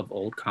love of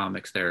old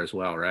comics there as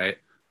well, right?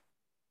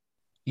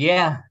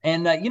 Yeah.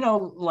 And, reading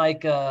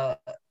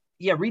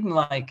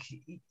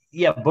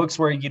books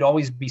where you'd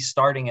always be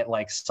starting at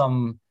like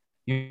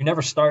you'd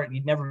never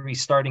be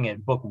starting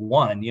at book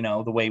 1,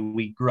 the way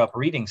we grew up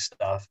reading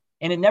stuff.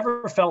 And it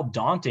never felt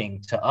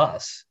daunting to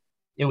us.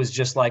 It was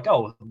just like,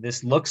 oh,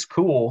 this looks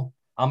cool.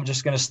 I'm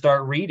just going to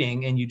start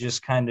reading. And you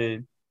just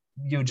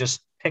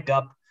pick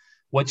up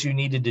what you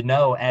needed to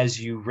know as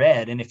you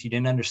read. And if you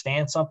didn't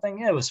understand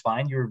something, it was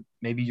fine.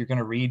 Maybe you're going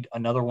to read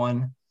another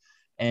one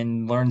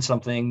and learn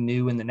something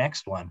new in the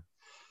next one.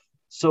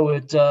 So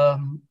it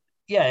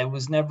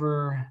was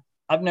never,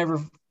 I've never,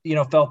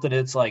 felt that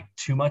it's like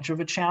too much of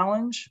a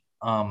challenge.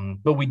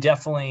 But we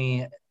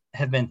definitely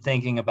have been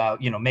thinking about,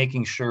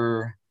 making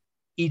sure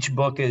each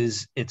book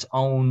is its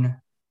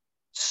own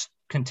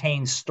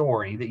contained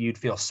story that you'd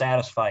feel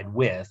satisfied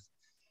with.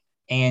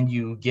 And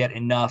you get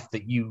enough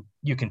that you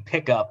can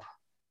pick up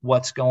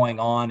what's going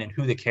on and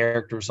who the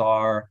characters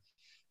are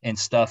and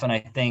stuff. And I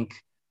think,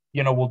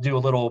 we'll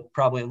do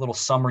probably a little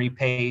summary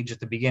page at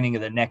the beginning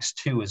of the next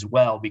 2 as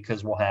well,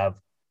 because we'll have,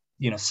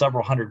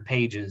 several hundred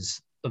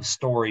pages of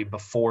story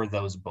before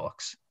those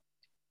books.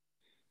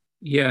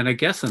 Yeah. And I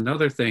guess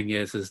another thing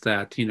is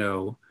that,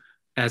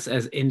 as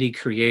indie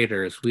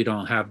creators, we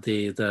don't have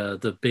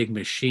the big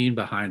machine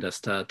behind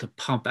us to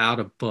pump out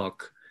a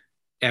book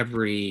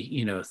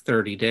every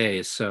 30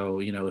 days.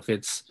 So if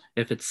it's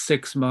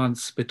 6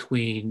 months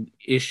between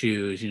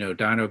issues,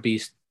 Dino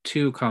Beast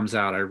 2 comes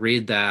out, I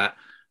read that,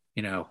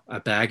 I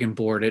bag and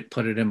board it,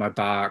 put it in my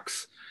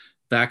box,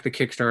 back to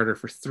Kickstarter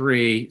for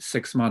 3.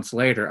 6 months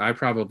later, I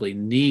probably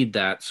need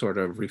that sort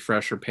of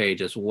refresher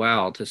page as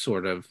well to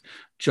sort of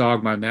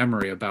jog my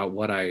memory about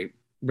what I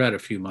read a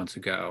few months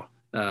ago.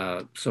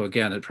 So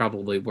again, it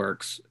probably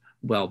works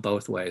well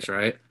both ways,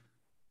 right?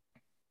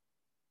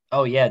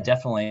 Oh yeah,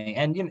 definitely.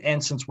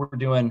 And since we're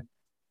doing,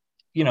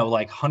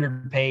 like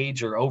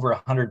 100-page or over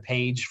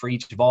 100-page for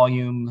each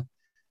volume,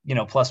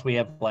 plus we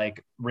have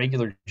like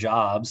regular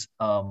jobs.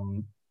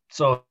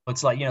 So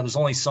it's like, there's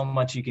only so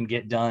much you can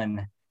get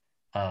done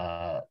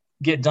in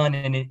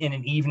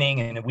an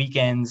evening and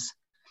weekends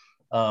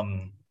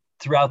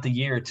throughout the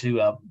year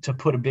to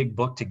put a big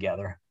book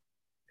together.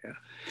 Yeah.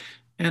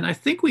 And I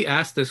think we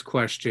asked this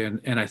question,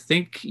 and I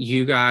think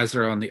you guys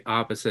are on the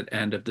opposite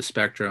end of the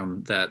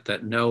spectrum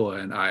that Noah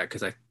and I,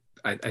 because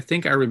I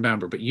think I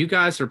remember, but you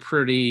guys are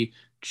pretty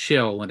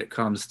chill when it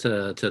comes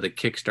to the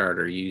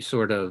Kickstarter.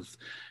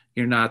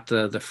 You're not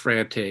the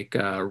frantic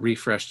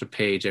refresh the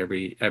page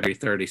every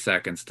 30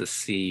 seconds to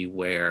see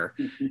where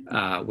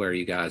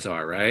you guys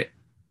are, right?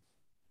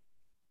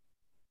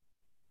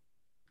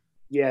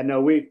 Yeah,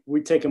 no, we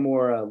take a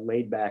more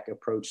laid back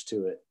approach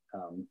to it.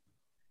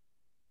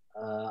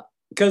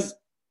 Because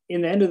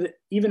even at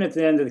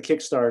the end of the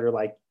Kickstarter,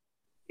 like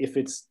if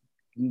it's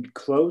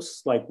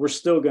close, like we're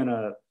still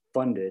gonna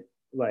fund it,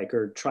 like,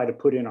 or try to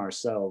put in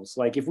ourselves.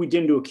 Like if we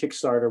didn't do a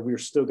Kickstarter, we were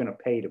still gonna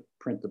pay to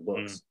print the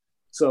books.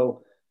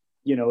 So,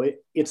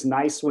 it's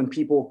nice when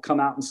people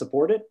come out and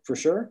support it for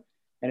sure.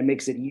 And it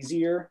makes it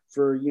easier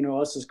for,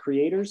 us as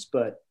creators.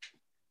 But,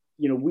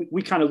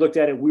 we kind of looked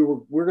at it,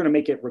 we're gonna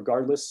make it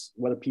regardless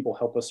whether people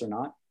help us or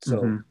not.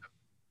 So,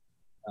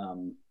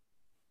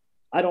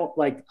 I don't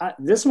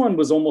this one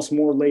was almost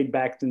more laid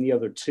back than the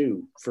other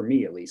 2 for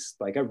me, at least.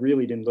 Like I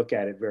really didn't look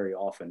at it very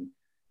often,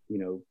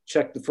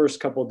 check the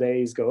first couple of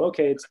days, go,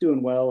 okay, it's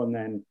doing well. And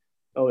then,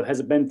 oh, has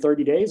it been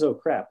 30 days? Oh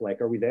crap.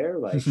 Like, are we there?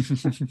 Like,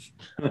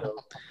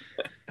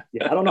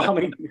 yeah, I don't know how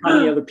many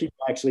other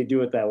people actually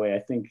do it that way. I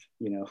think,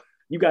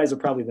 you guys are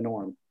probably the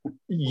norm.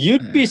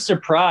 You'd be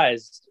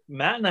surprised.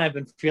 Matt and I have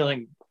been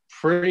feeling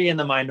pretty in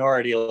the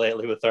minority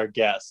lately with our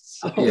guests.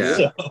 Yeah.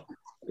 So.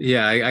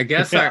 Yeah, I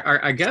guess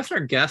our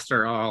guests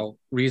are all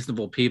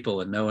reasonable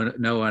people, and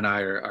Noah and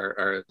I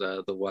are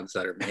the ones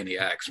that are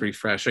maniacs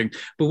refreshing.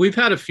 But we've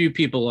had a few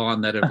people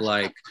on that have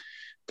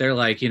they're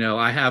like,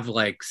 I have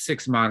like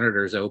 6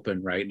 monitors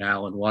open right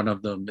now, and one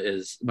of them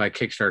is my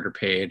Kickstarter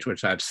page,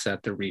 which I've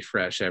set to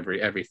refresh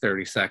every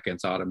 30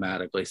 seconds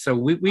automatically. So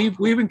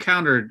we've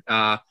encountered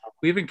both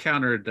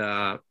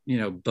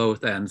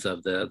ends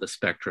of the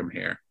spectrum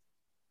here.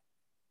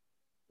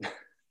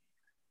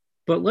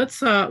 But let's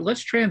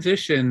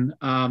transition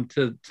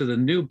to the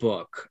new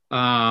book,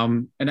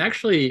 and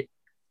actually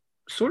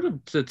sort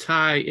of to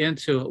tie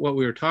into what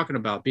we were talking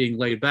about being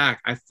laid back.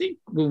 I think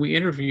when we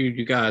interviewed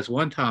you guys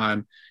one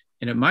time,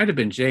 and it might have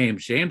been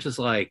James. James is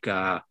like,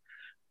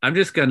 I'm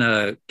just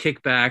gonna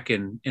kick back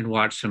and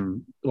watch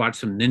some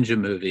ninja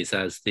movies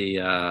as the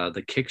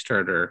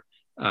Kickstarter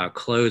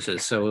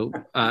closes. So,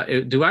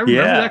 do I remember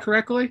that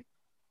correctly?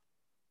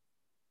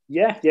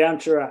 Yeah, I'm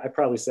sure I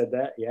probably said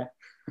that. Yeah.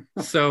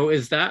 So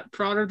is that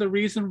part of the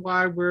reason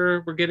why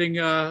we're getting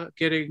a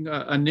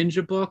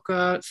ninja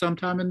book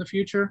sometime in the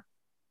future?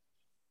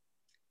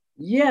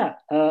 Yeah,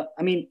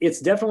 I mean,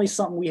 it's definitely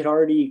something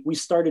we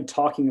started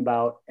talking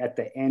about at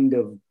the end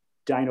of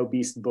Dino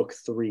Beast book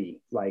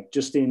 3, like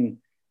just in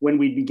when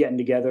we'd be getting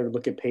together,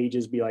 look at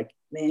pages, be like,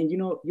 man, you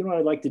know what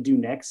I'd like to do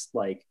next?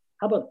 Like,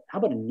 how about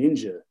a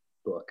ninja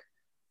book?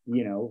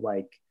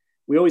 Like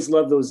we always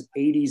love those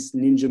 80s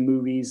ninja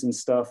movies and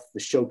stuff, the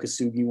Sho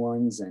Kosugi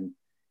ones, and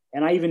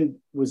I even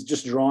was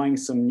just drawing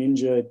some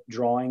ninja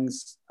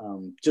drawings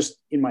just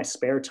in my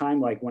spare time,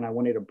 like when I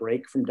wanted a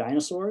break from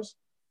dinosaurs.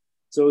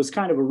 So it was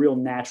kind of a real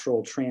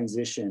natural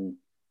transition,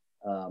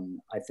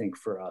 I think,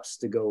 for us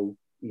to go,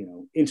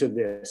 into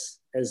this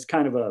as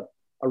kind of a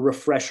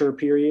refresher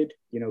period,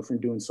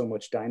 from doing so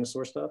much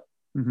dinosaur stuff.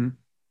 Mm-hmm.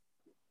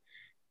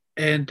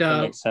 And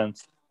that makes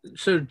sense.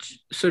 So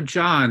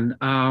John,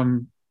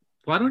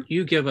 why don't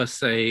you give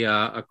us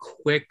a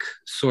quick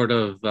sort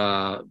of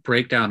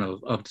breakdown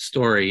of the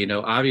story?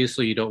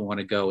 Obviously you don't want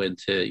to go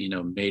into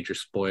major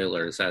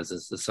spoilers, as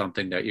this is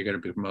something that you're going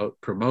to be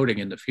promoting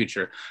in the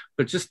future,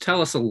 but just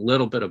tell us a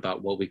little bit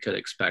about what we could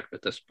expect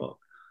with this book.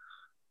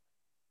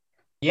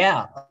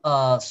 Yeah.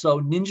 So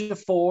Ninja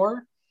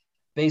 4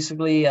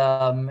 basically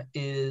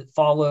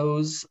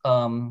follows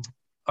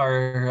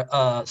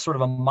our sort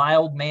of a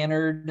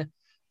mild-mannered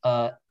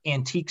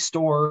antique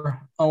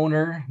store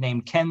owner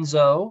named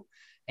Kenzo,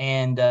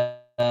 and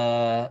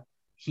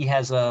he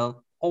has a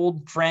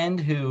old friend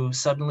who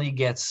suddenly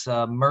gets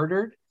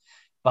murdered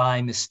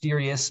by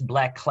mysterious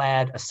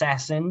black-clad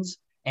assassins,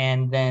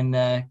 and then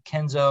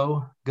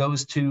Kenzo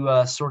goes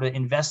to sort of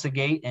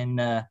investigate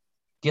and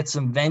get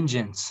some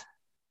vengeance,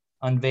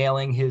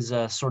 unveiling his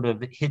sort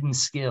of hidden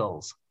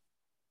skills.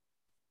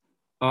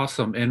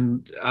 Awesome.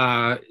 And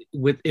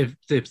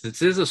if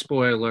this is a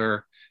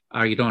spoiler,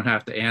 you don't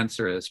have to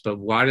answer this, but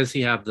why does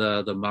he have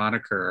the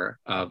moniker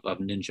of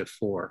Ninja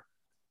 4?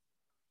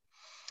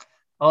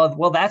 Oh,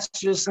 well, that's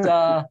just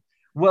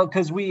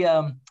because we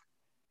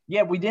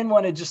didn't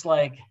want to just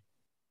like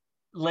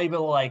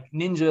label like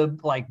Ninja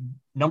like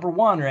number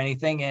 1 or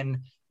anything. And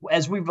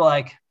as we've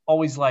like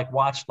always like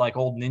watched like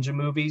old ninja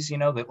movies,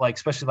 that like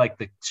especially like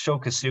the Sho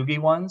Kosugi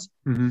ones.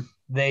 Mm-hmm.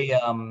 They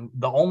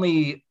the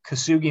only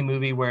Kosugi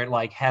movie where it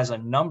like has a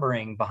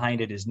numbering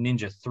behind it is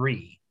Ninja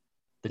 3,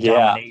 the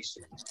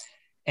Domination.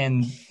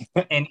 And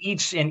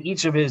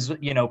each of his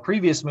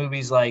previous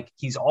movies, like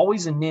he's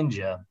always a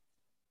ninja,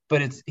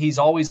 but he's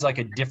always like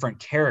a different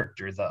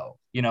character though.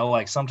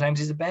 Like sometimes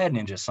he's a bad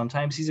ninja,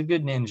 sometimes he's a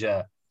good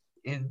ninja.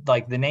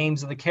 Like the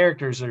names of the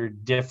characters are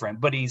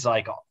different, but it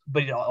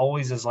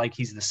always is like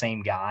he's the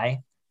same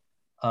guy.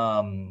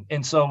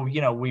 And so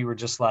we were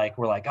just like,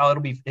 oh,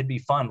 it'd be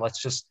fun.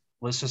 Let's just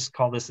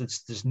call this,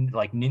 it's just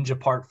like Ninja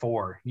Part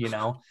 4.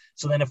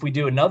 So then if we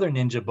do another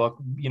ninja book,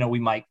 we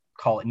might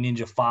call it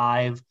Ninja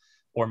 5,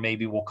 or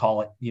maybe we'll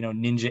call it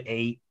Ninja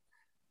 8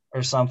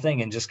 or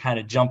something, and just kind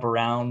of jump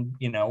around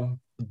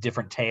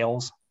different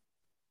tales.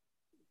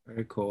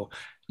 Very cool.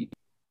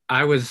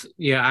 I was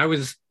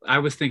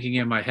thinking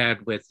in my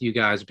head, with you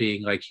guys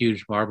being like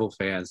huge Marvel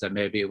fans, that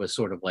maybe it was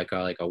sort of like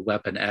a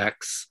Weapon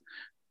X,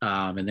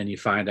 and then you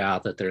find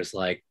out that there's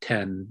like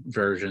 10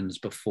 versions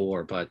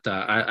before. But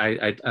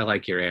I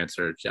like your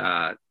answer,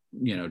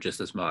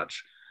 just as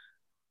much.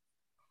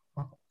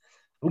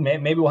 Ooh,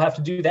 maybe we'll have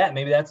to do that.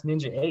 Maybe that's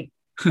Ninja 8.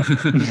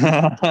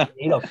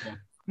 8 of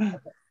them.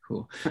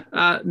 Cool.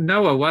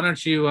 Noah, why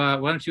don't you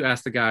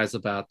ask the guys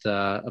about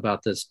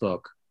this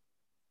book?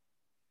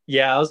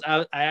 Yeah,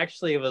 I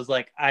actually was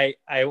like, I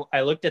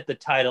looked at the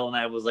title and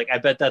I was like, I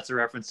bet that's a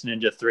reference to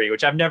Ninja 3,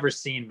 which I've never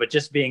seen, but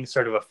just being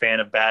sort of a fan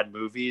of bad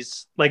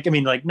movies, like, I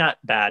mean, like not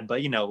bad,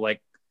 but like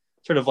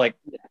sort of like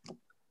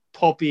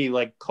pulpy,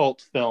 like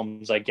cult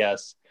films, I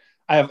guess.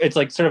 It's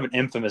like sort of an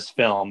infamous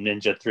film,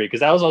 Ninja 3, because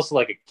that was also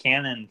like a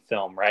canon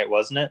film, right?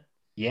 Wasn't it?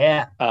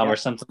 Yeah. Or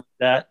something like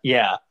that.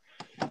 Yeah.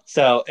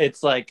 So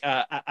it's like,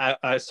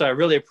 so I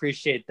really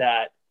appreciate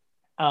that.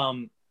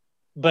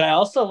 But I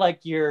also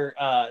like your,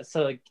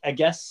 so like, I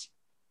guess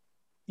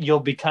you'll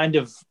be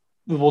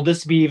will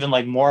this be even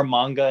like more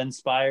manga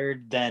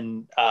inspired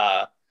than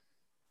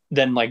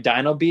like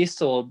Dino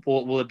Beasts, or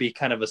will it be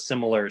kind of a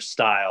similar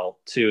style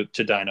to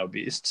Dino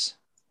Beasts?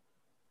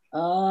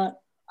 I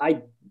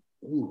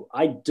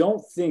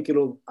don't think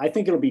I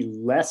think it'll be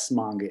less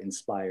manga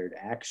inspired,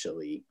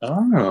 actually.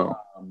 Oh.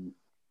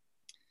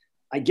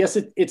 I guess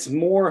it's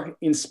more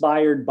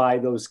inspired by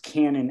those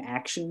canon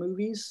action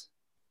movies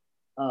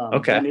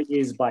than it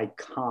is by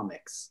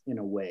comics in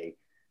a way.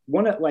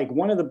 one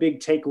of the big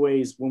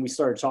takeaways when we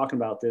started talking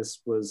about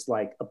this was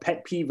like a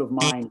pet peeve of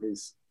mine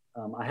is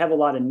I have a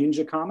lot of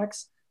ninja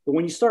comics, but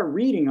when you start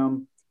reading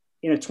them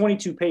in a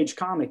 22-page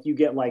comic, you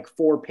get like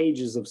 4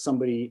 pages of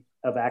somebody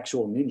of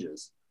actual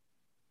ninjas.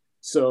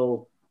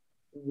 So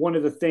one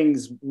of the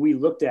things we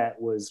looked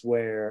at was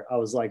where I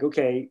was like,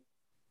 okay,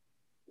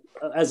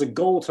 as a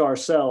goal to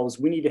ourselves,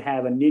 we need to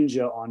have a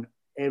ninja on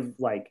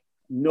like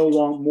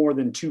more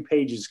than 2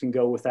 pages can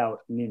go without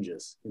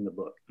ninjas in the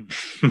book.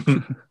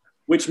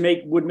 Which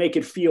would make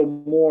it feel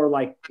more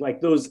like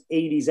those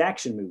 80s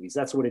action movies.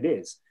 That's what it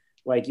is.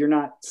 Like you're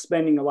not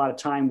spending a lot of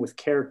time with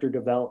character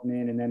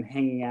development and then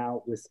hanging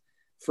out with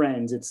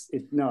friends. It's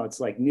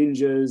like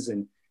ninjas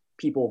and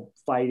people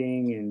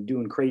fighting and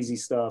doing crazy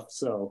stuff.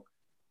 So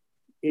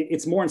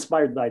it's more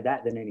inspired by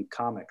that than any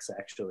comics,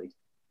 actually.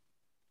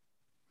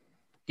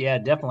 Yeah,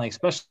 definitely.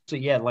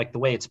 Especially, like the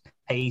way it's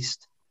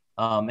paced.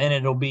 And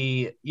it'll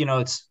be,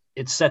 it's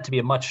set to be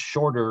a much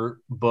shorter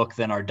book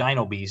than our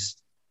Dino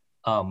Beast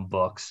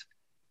books.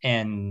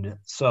 And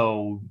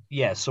so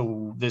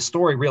the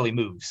story really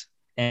moves,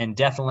 and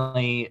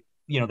definitely,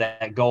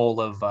 that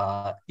goal of,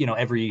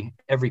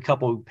 every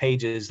couple of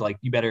pages, like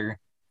you better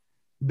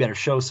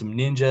show some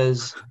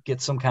ninjas,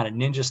 get some kind of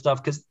ninja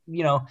stuff. Cause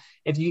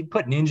if you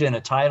put ninja in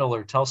a title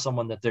or tell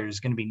someone that there's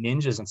going to be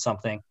ninjas in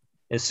something,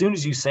 as soon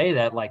as you say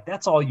that, like,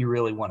 that's all you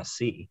really want to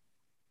see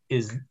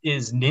is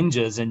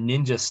ninjas and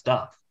ninja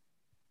stuff.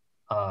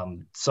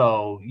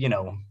 So,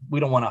 we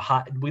don't want to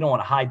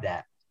hide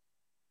that.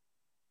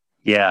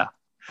 Yeah.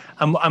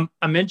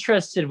 I'm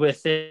interested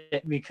with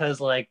it because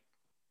like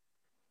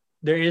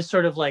there is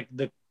sort of like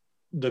the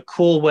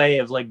cool way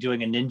of like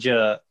doing a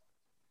ninja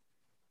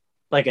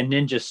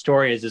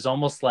story is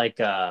almost like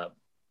I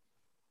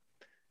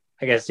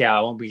guess, I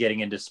won't be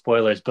getting into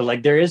spoilers, but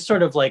like there is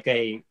sort of like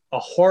a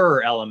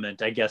horror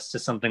element, I guess, to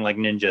something like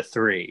Ninja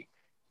 3.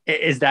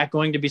 Is that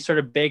going to be sort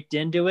of baked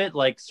into it?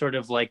 Like sort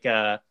of like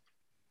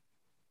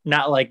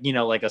not like,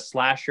 like a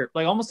slasher,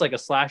 like almost like a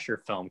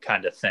slasher film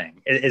kind of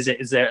thing. Is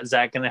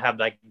that going to have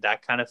like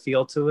that kind of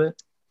feel to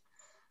it?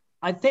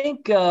 I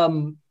think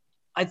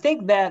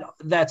that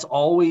that's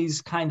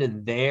always kind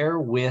of there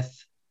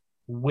with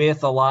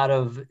a lot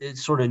of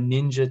sort of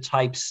ninja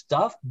type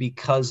stuff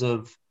because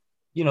of,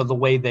 the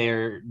way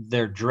they're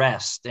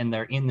dressed and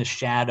they're in the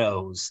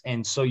shadows.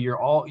 And so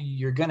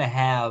you're going to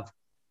have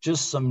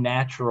just some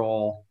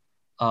natural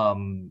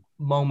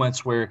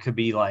moments where it could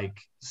be like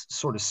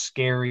sort of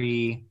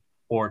scary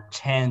or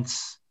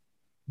tense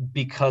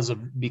because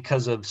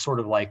of sort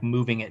of like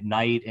moving at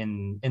night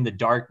in the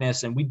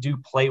darkness. And we do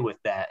play with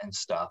that and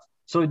stuff.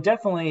 So it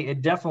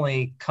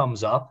definitely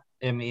comes up.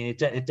 I mean,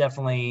 it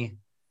definitely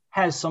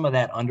has some of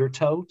that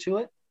undertow to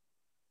it.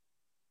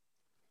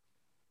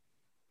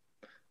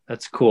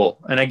 That's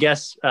cool. And I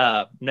guess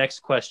next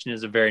question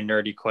is a very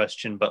nerdy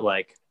question, but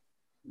like,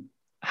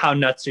 how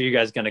nuts are you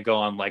guys going to go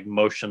on like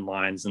motion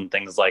lines and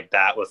things like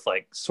that with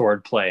like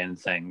sword play and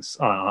things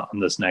on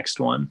this next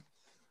one?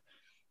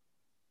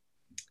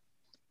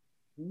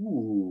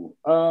 Ooh,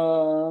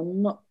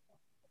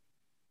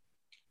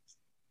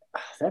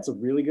 that's a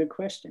really good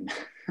question.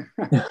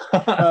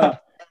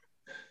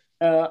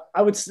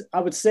 I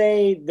would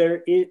say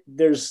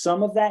there's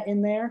some of that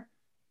in there.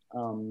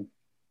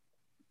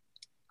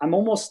 I'm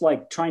almost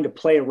like trying to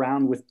play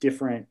around with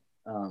different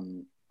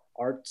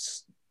art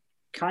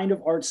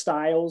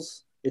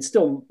styles. It's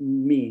still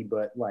me,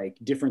 but like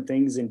different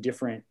things in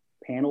different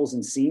panels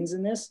and scenes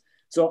in this.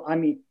 So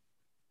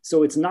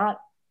so it's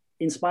not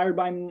inspired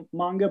by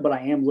manga, but I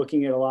am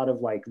looking at a lot of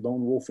like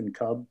Lone Wolf and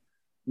Cub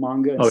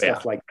manga and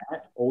stuff like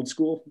that, old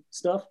school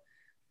stuff,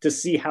 to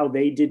see how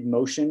they did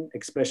motion,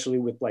 especially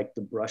with like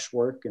the brush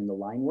work and the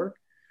line work.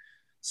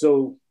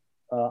 So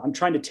I'm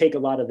trying to take a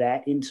lot of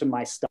that into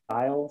my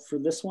style for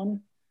this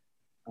one.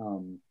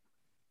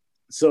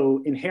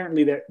 So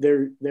inherently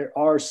there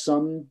are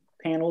some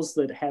panels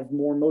that have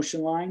more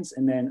motion lines,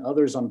 and then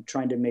others I'm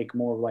trying to make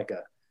more like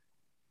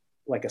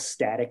a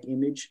static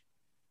image,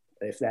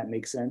 if that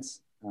makes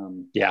sense.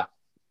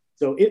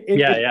 So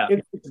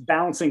it's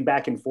balancing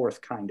back and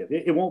forth kind of.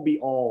 It won't be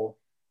all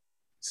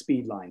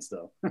speed lines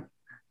though.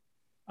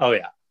 Oh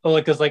yeah. Well,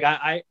 because like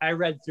I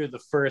read through the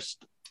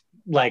first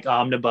like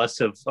omnibus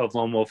of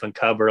Lone Wolf and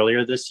Cub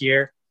earlier this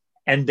year,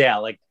 and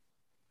like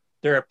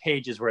there are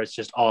pages where it's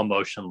just all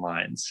motion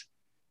lines.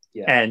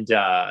 Yeah. And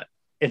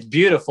it's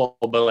beautiful,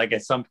 but like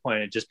at some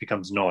point it just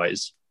becomes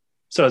noise.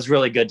 So it's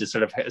really good to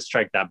sort of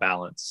strike that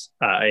balance.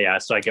 So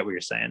I get what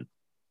you're saying.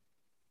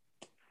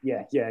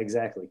 Yeah,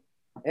 exactly.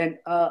 And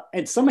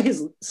some of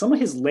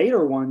his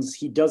later ones,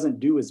 he doesn't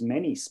do as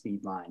many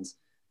speed lines.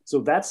 So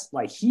that's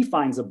like he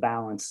finds a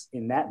balance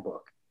in that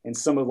book. And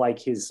some of like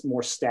his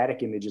more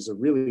static images are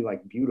really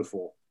like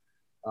beautiful,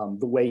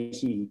 the way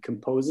he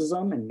composes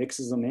them and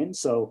mixes them in.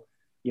 So,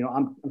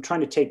 I'm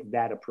trying to take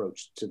that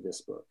approach to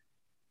this book.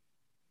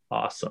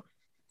 Awesome.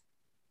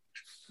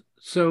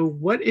 So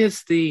what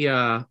is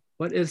the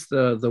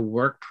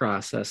work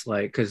process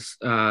like? Because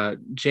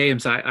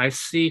James, I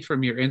see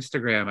from your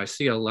Instagram, I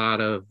see a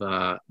lot of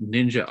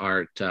ninja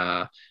art.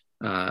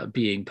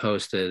 being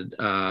posted.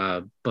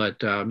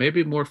 But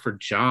maybe more for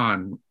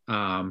John.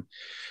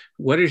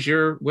 What is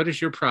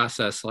your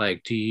process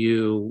like? Do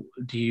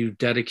you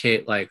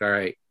dedicate like, all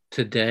right,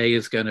 today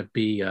is going to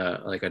be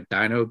like a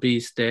Dino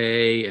Beast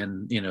day,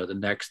 and the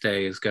next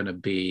day is going to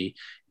be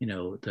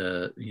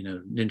the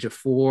Ninja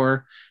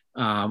 4,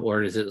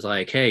 or is it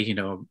like, hey,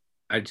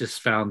 I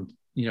just found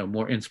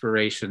more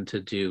inspiration to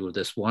do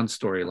this one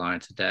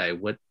storyline today?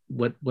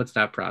 What's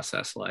that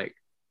process like?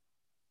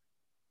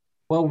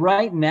 Well,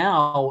 right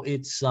now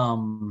it's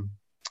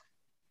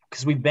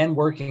because we've been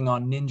working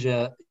on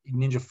Ninja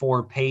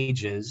 4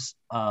 pages,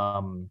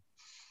 and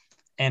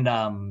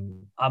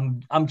I'm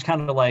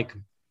kind of like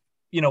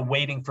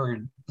waiting for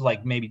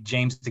like maybe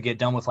James to get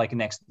done with like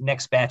a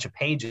next batch of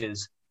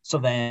pages. So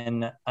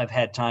then I've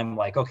had time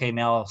like, okay,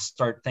 now I'll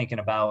start thinking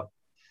about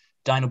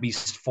Dino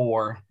Beast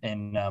 4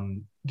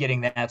 and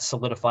getting that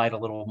solidified a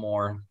little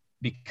more,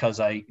 because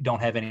I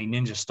don't have any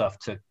Ninja stuff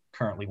to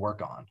currently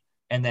work on.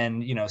 And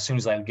then, as soon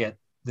as I get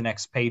the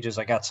next pages,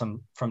 I got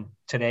some from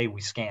today,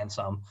 we scanned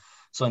some.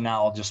 So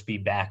now I'll just be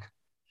back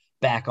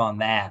on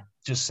that,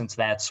 just since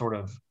that's sort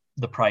of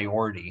the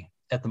priority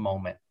at the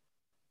moment.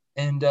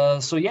 And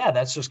so, yeah,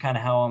 that's just kind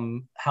of how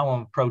I'm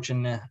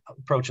approaching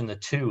the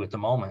two at the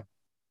moment.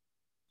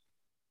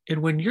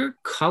 And when you're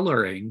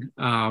coloring,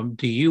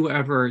 do you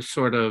ever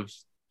sort of,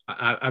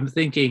 I'm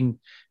thinking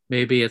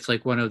maybe it's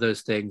like one of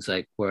those things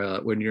like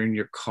where when you're in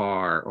your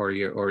car or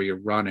you're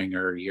running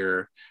or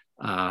you're,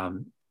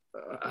 in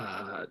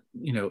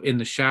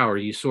the shower,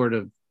 you sort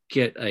of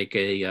get like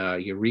a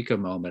eureka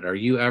moment. Are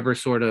you ever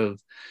sort of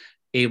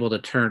able to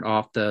turn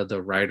off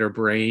the writer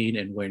brain,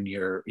 and when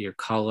you're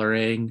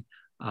coloring,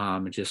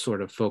 just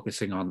sort of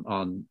focusing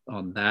on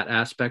that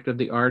aspect of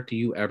the art, do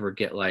you ever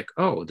get like,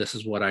 oh, this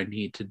is what I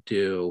need to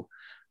do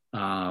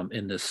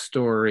in this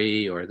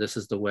story, or this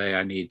is the way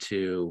I need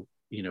to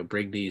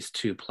bring these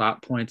two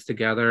plot points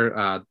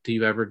together? Do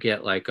you ever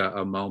get like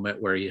a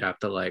moment where you have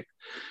to like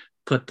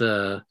put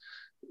the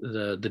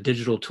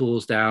digital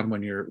tools down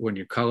when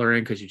you're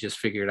coloring because you just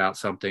figured out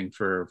something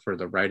for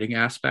the writing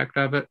aspect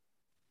of it?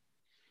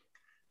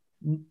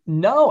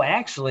 No,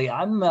 actually,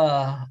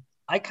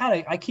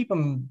 I keep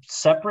them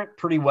separate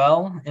pretty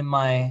well in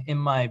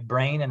my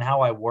brain and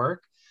how I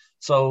work.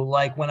 So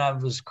like when I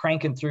was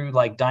cranking through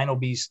like Dino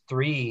Beast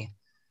 3,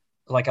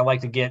 like I like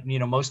to get,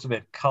 most of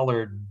it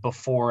colored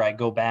before I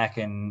go back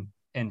and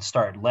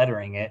start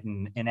lettering it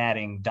and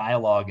adding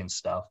dialogue and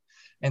stuff.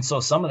 And so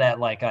some of that,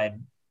 like I'd,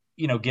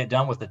 get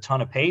done with a ton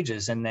of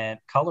pages and then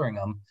coloring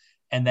them,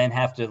 and then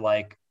have to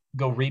like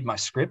go read my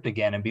script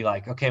again and be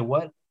like, okay,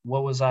 what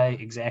was I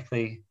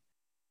exactly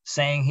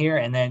saying here?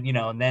 And then,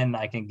 and then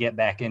I can get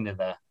back into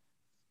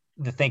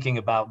the thinking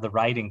about the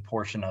writing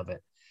portion of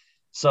it.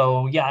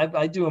 So yeah,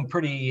 I do them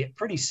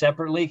pretty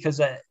separately,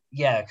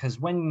 because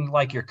when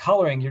like you're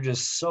coloring, you're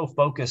just so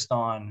focused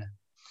on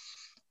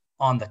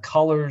the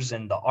colors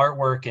and the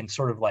artwork and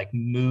sort of like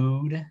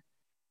mood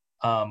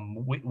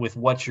with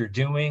what you're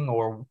doing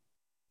or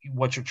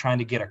what you're trying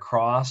to get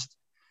across,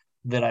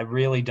 that I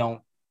really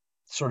don't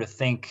sort of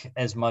think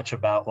as much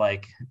about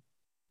like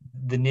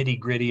the nitty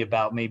gritty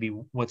about maybe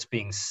what's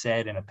being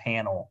said in a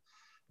panel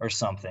or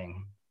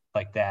something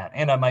like that.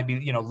 And I might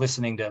be,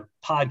 listening to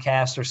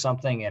podcasts or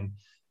something, and,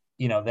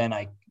 then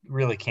I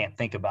really can't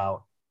think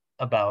about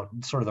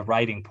sort of the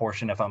writing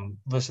portion if I'm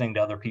listening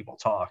to other people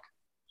talk.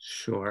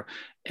 Sure.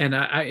 And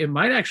it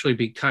might actually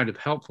be kind of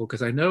helpful,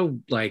 because I know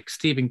like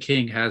Stephen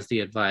King has the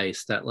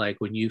advice that like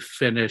when you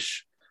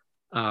finish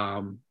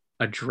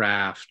a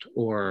draft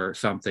or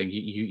something,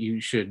 you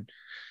should,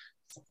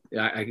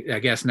 I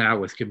guess now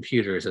with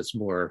computers it's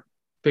more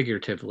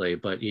figuratively,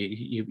 but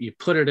you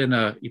put it in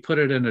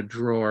a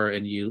drawer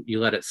and you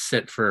let it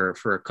sit for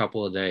a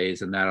couple of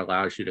days, and that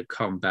allows you to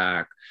come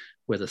back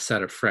with a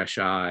set of fresh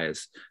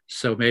eyes.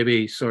 So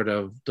maybe sort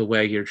of the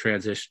way you're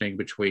transitioning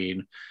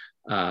between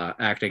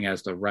acting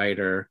as the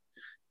writer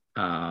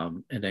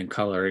and then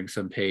coloring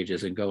some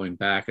pages and going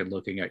back and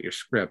looking at your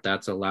script,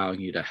 that's allowing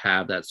you to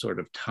have that sort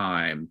of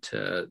time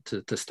to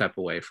step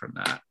away from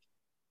that.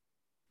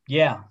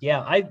 Yeah.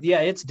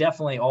 It's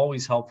definitely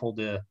always helpful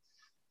to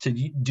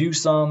do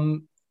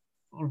some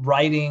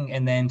writing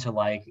and then to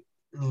like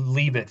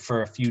leave it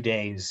for a few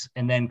days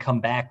and then come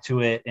back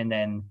to it and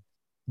then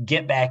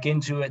get back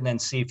into it and then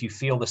see if you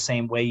feel the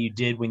same way you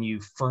did when you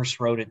first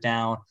wrote it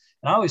down.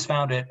 And I always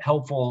found it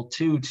helpful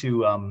too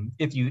to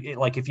if you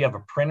have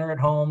a printer at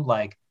home,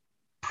 like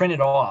print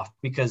it off,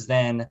 because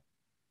then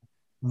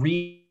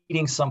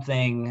reading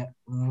something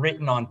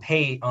written on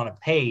a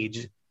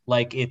page,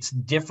 like it's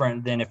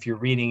different than if you're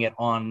reading it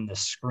on the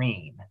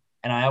screen.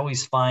 And I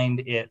always find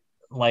it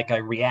like I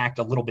react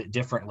a little bit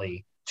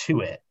differently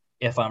to it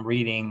if I'm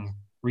reading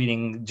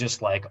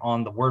just like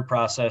on the word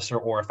processor,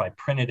 or if I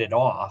printed it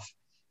off.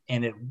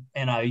 And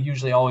I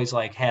usually always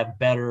like have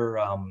better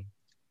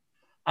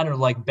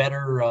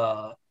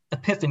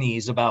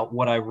epiphanies about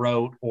what I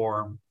wrote,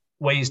 or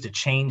ways to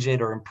change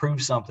it or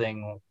improve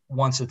something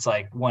once it's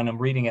like when I'm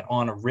reading it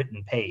on a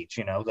written page,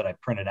 that I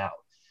printed out.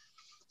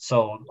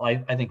 So I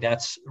think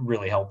that's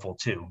really helpful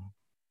too.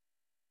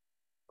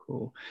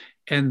 Cool.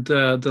 And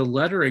the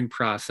lettering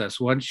process,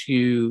 once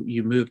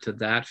you move to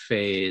that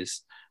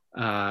phase,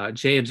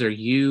 James, are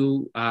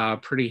you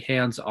pretty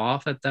hands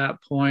off at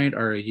that point,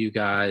 or are you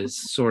guys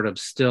sort of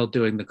still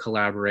doing the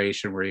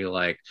collaboration where you're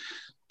like,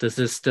 does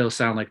this still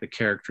sound like the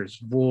character's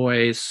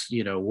voice?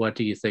 You know, what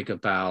do you think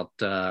about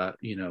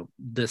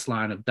this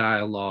line of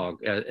dialogue?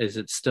 Is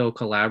it still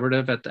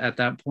collaborative at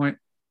that point?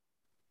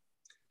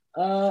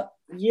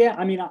 Yeah,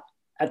 I mean,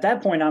 at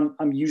that point,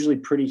 I'm usually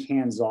pretty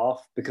hands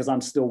off because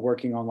I'm still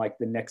working on like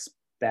the next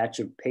batch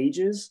of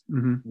pages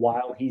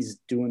while he's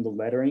doing the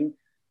lettering.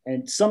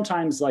 And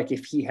sometimes, like,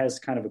 if he has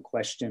kind of a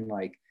question,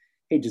 like,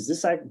 "Hey, does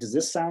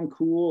this sound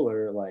cool?"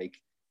 or like,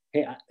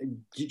 "Hey,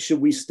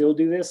 should we still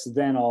do this?"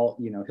 Then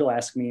he'll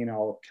ask me, and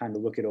I'll kind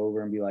of look it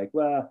over and be like,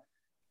 "Well,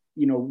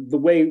 the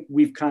way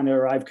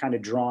I've kind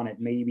of drawn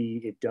it,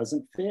 maybe it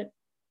doesn't fit."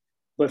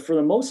 But for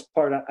the most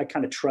part, I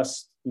kind of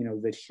trust,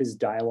 that his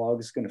dialogue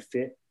is going to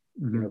fit,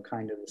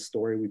 kind of the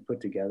story we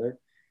put together.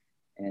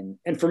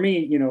 And for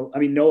me, I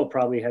mean, Noah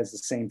probably has the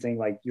same thing.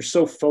 Like, you're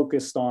so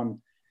focused on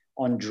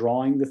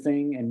drawing the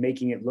thing and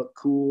making it look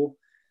cool,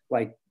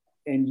 like,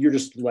 and you're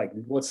just like,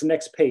 what's the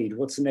next page?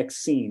 What's the next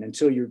scene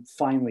until you're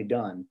finally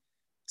done.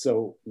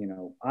 So,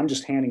 I'm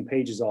just handing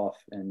pages off,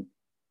 and,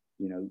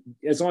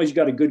 as long as you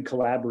got a good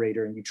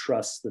collaborator and you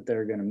trust that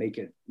they're going to make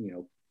it,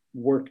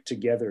 work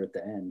together at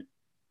the end.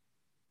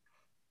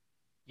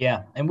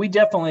 Yeah. And we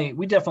definitely,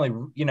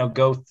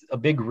 do a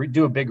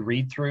big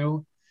read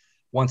through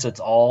once it's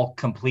all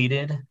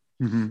completed.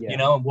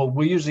 Yeah. Well,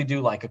 we usually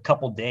do like a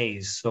couple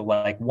days. So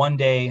like one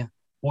day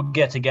we'll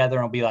get together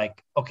and I'll be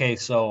like, okay,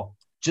 so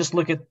just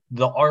look at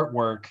the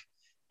artwork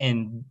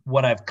and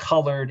what I've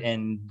colored,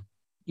 and,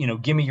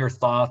 give me your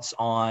thoughts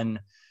on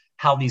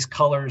how these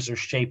colors are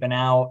shaping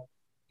out.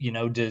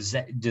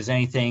 Does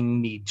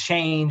anything need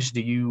change?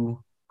 Do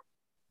you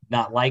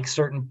not like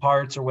certain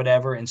parts or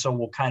whatever? And so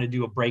we'll kind of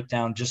do a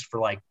breakdown just for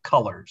like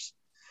colors.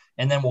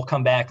 And then we'll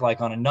come back like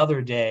on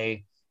another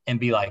day and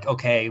be like,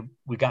 okay,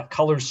 we got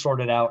colors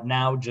sorted out.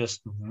 Now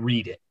just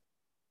read it,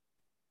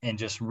 and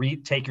just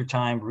take your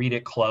time, read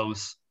it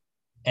close.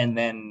 And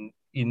then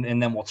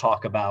we'll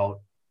talk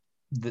about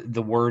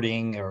the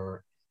wording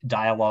or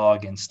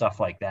dialogue and stuff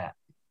like that.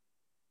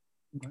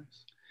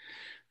 Nice.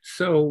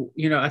 So,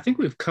 I think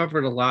we've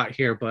covered a lot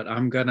here, but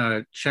I'm going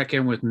to check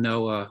in with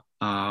Noah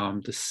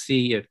to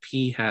see if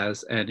he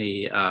has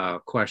any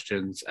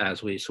questions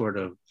as we sort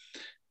of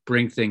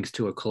bring things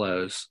to a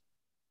close.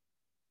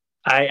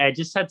 I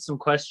just had some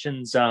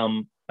questions.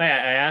 I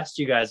asked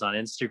you guys on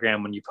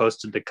Instagram when you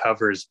posted the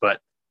covers, but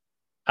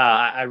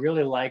I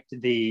really liked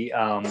the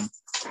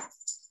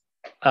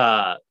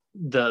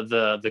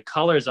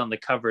colors on the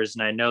covers,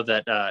 and I know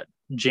that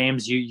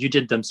James, you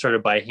did them sort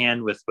of by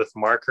hand with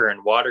marker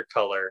and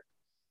watercolor.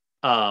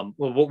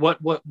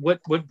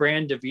 What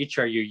brand of each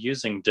are you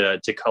using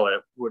to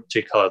color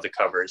the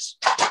covers?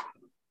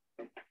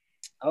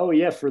 Oh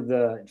yeah, for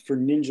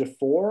Ninja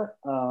 4.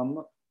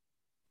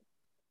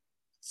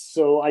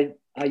 So I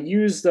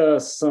used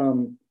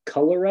some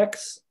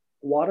Colorex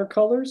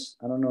watercolors.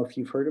 I don't know if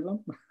you've heard of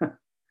them.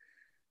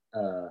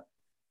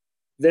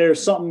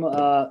 There's something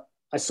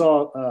I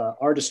saw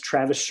artist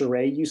Travis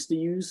Charest used to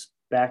use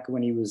back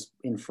when he was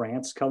in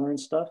France coloring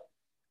stuff.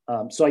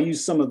 So I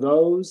used some of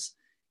those,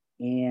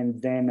 and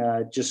then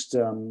just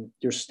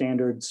your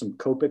standard, some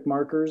Copic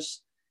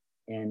markers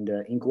and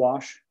ink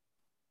wash,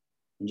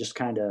 and just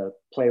kind of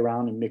play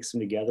around and mix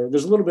them together.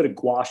 There's a little bit of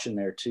gouache in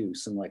there too,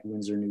 some like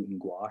Winsor Newton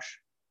gouache.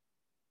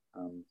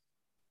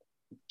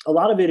 A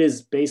lot of it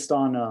is based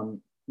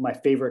on my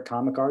favorite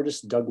comic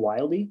artist, Doug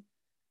Wildey.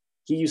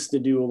 He used to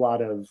do a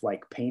lot of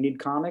like painted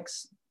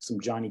comics, some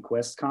Johnny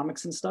Quest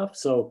comics and stuff.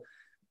 So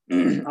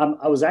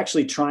I was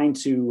actually trying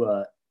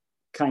to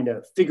kind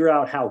of figure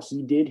out how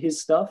he did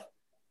his stuff,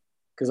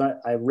 because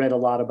I read a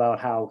lot about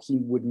how he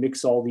would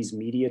mix all these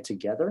media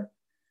together,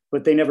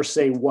 but they never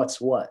say what's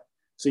what.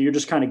 So you're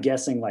just kind of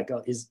guessing like,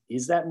 oh,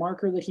 is that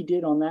marker that he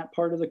did on that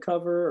part of the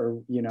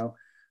cover, or,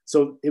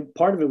 so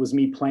part of it was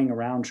me playing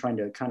around, trying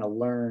to kind of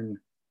learn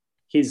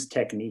his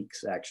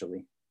techniques,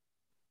 actually.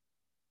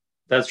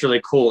 That's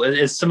really cool.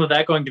 Is some of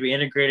that going to be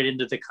integrated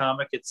into the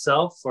comic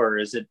itself, or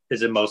is it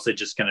mostly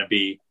just going to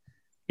be,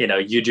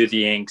 you do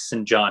the inks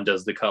and John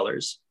does the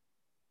colors?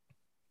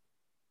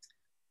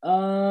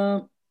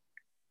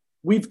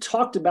 We've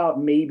talked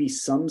about maybe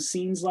some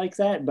scenes like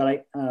that,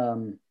 but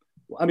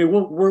I mean,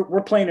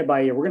 we're playing it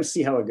by ear. We're going to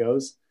see how it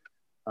goes.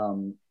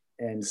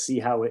 And see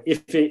how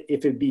if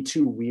it'd be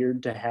too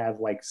weird to have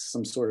like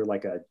some sort of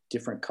like a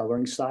different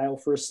coloring style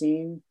for a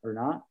scene or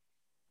not.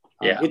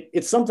 Yeah,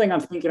 it's something I'm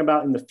thinking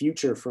about in the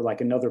future for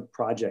like another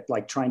project,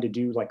 like trying to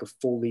do like a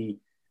fully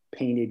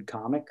painted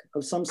comic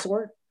of some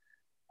sort.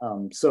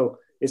 So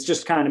it's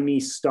just kind of me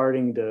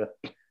starting to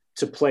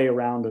play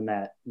around in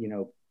that,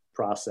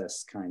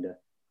 process, kind of,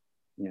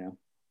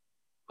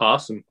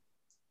 Awesome.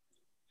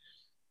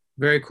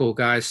 Very cool,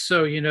 guys.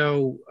 So,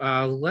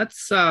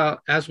 let's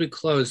as we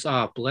close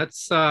up,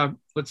 let's talk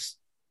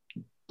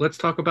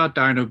about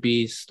Dino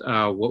Beast,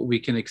 what we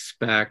can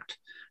expect,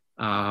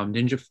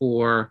 Ninja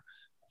 4.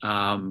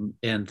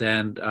 And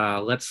then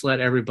let's let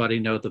everybody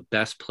know the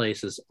best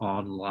places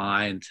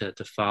online to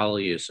follow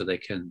you, so they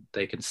can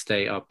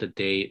stay up to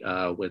date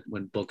with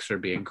when books are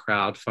being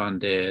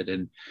crowdfunded,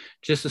 and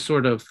just to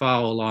sort of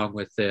follow along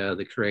with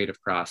the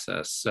creative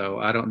process. So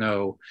I don't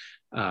know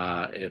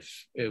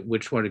if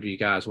which one of you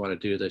guys want to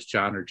do this,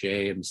 John or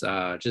James.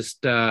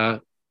 Just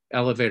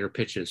elevator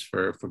pitches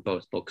for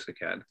both books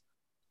again.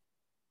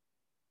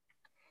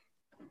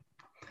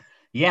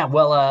 Yeah,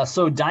 well,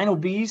 so Dino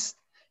Beast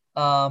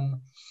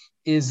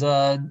is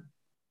a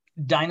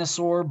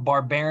dinosaur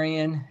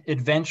barbarian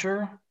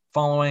adventure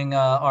following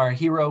our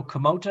hero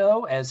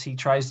Komoto as he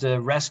tries to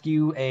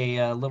rescue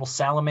a little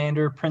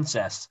salamander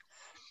princess.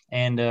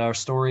 And our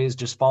story is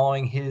just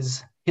following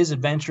his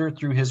adventure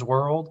through his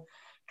world,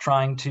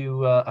 trying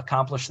to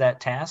accomplish that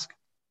task.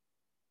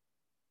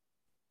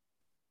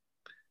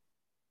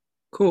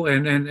 Cool.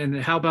 And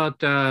how about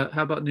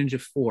Ninja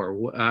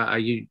 4?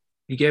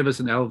 You gave us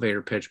an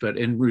elevator pitch, but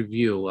in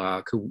review,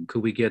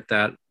 could we get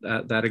that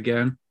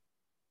again?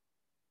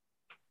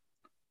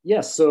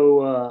 Yeah,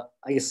 so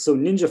I guess so.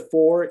 Ninja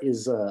 4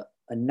 is a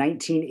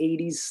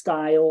 1980s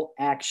style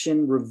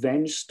action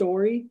revenge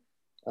story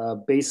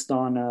based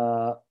on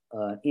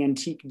an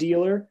antique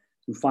dealer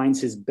who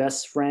finds his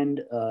best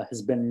friend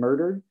has been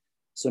murdered.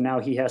 So now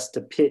he has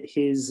to pit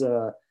his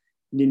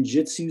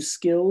ninjutsu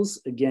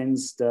skills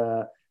against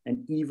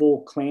an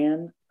evil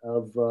clan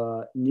of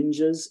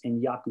ninjas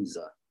and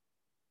yakuza.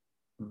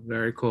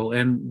 Very cool.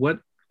 And what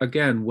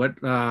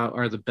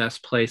are the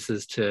best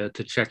places to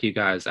check you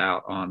guys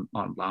out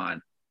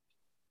online?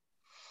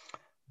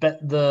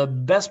 But the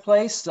best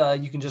place,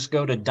 you can just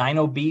go to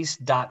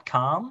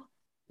dinobeast.com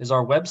is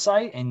our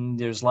website, and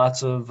there's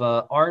lots of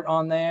art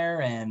on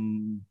there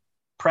and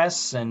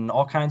press and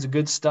all kinds of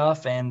good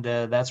stuff. And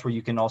that's where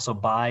you can also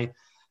buy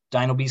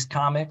Dino Beast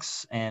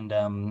comics and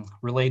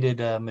related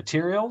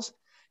materials.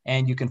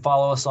 And you can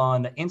follow us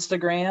on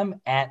Instagram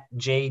at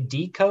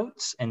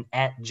JDCoats and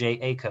at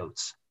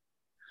JACoats.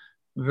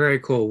 Very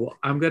cool.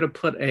 I'm going to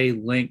put a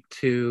link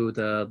to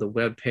the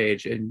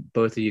webpage in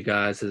both of you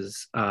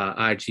guys'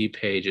 IG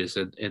pages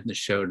in the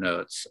show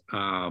notes.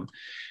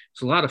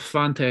 It's a lot of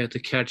fun to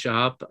catch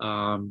up.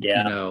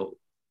 Yeah.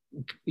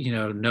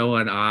 Noah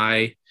and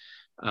I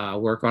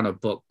work on a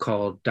book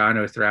called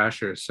Dino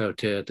Thrasher. So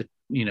to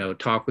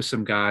talk with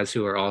some guys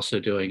who are also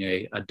doing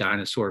a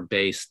dinosaur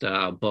based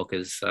book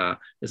is a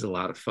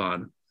lot of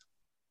fun.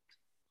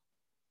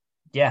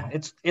 Yeah,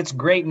 it's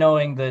great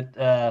knowing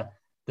that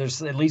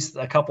there's at least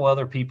a couple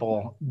other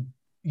people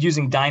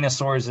using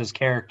dinosaurs as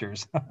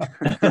characters.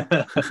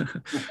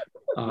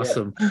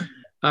 Awesome. Yeah.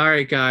 All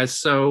right, guys.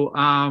 So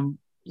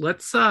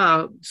let's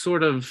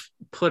sort of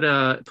put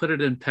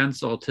it in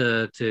pencil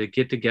to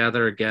get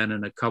together again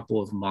in a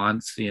couple of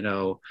months. If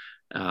a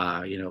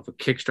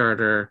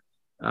Kickstarter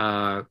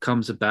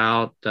comes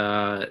about,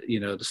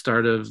 the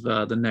start of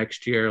the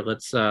next year,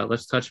 let's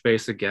touch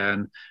base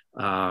again,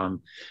 and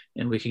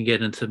we can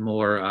get into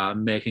more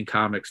making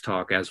comics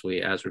talk as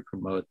we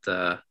promote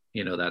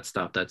that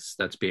stuff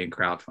that's being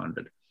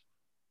crowdfunded.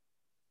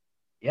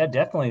 Yeah,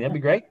 definitely, that'd be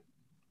great.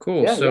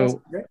 Cool. Yeah,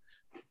 so great.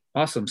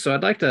 Awesome. So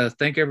I'd like to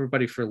thank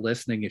everybody for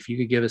listening. If you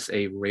could give us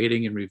a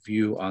rating and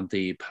review on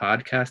the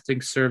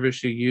podcasting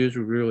service you use,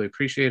 we really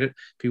appreciate it.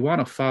 If you want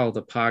to follow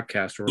the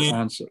podcast, we're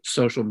on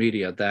social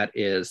media. That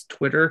is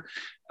Twitter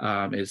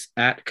is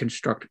at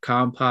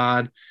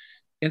ConstructCompod.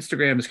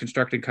 Instagram is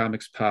Constructing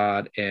Comics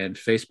Pod, and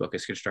Facebook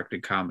is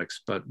Constructing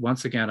Comics. But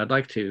once again, I'd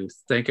like to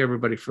thank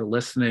everybody for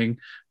listening.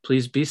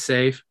 Please be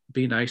safe,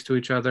 be nice to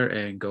each other,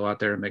 and go out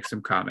there and make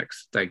some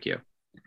comics. Thank you.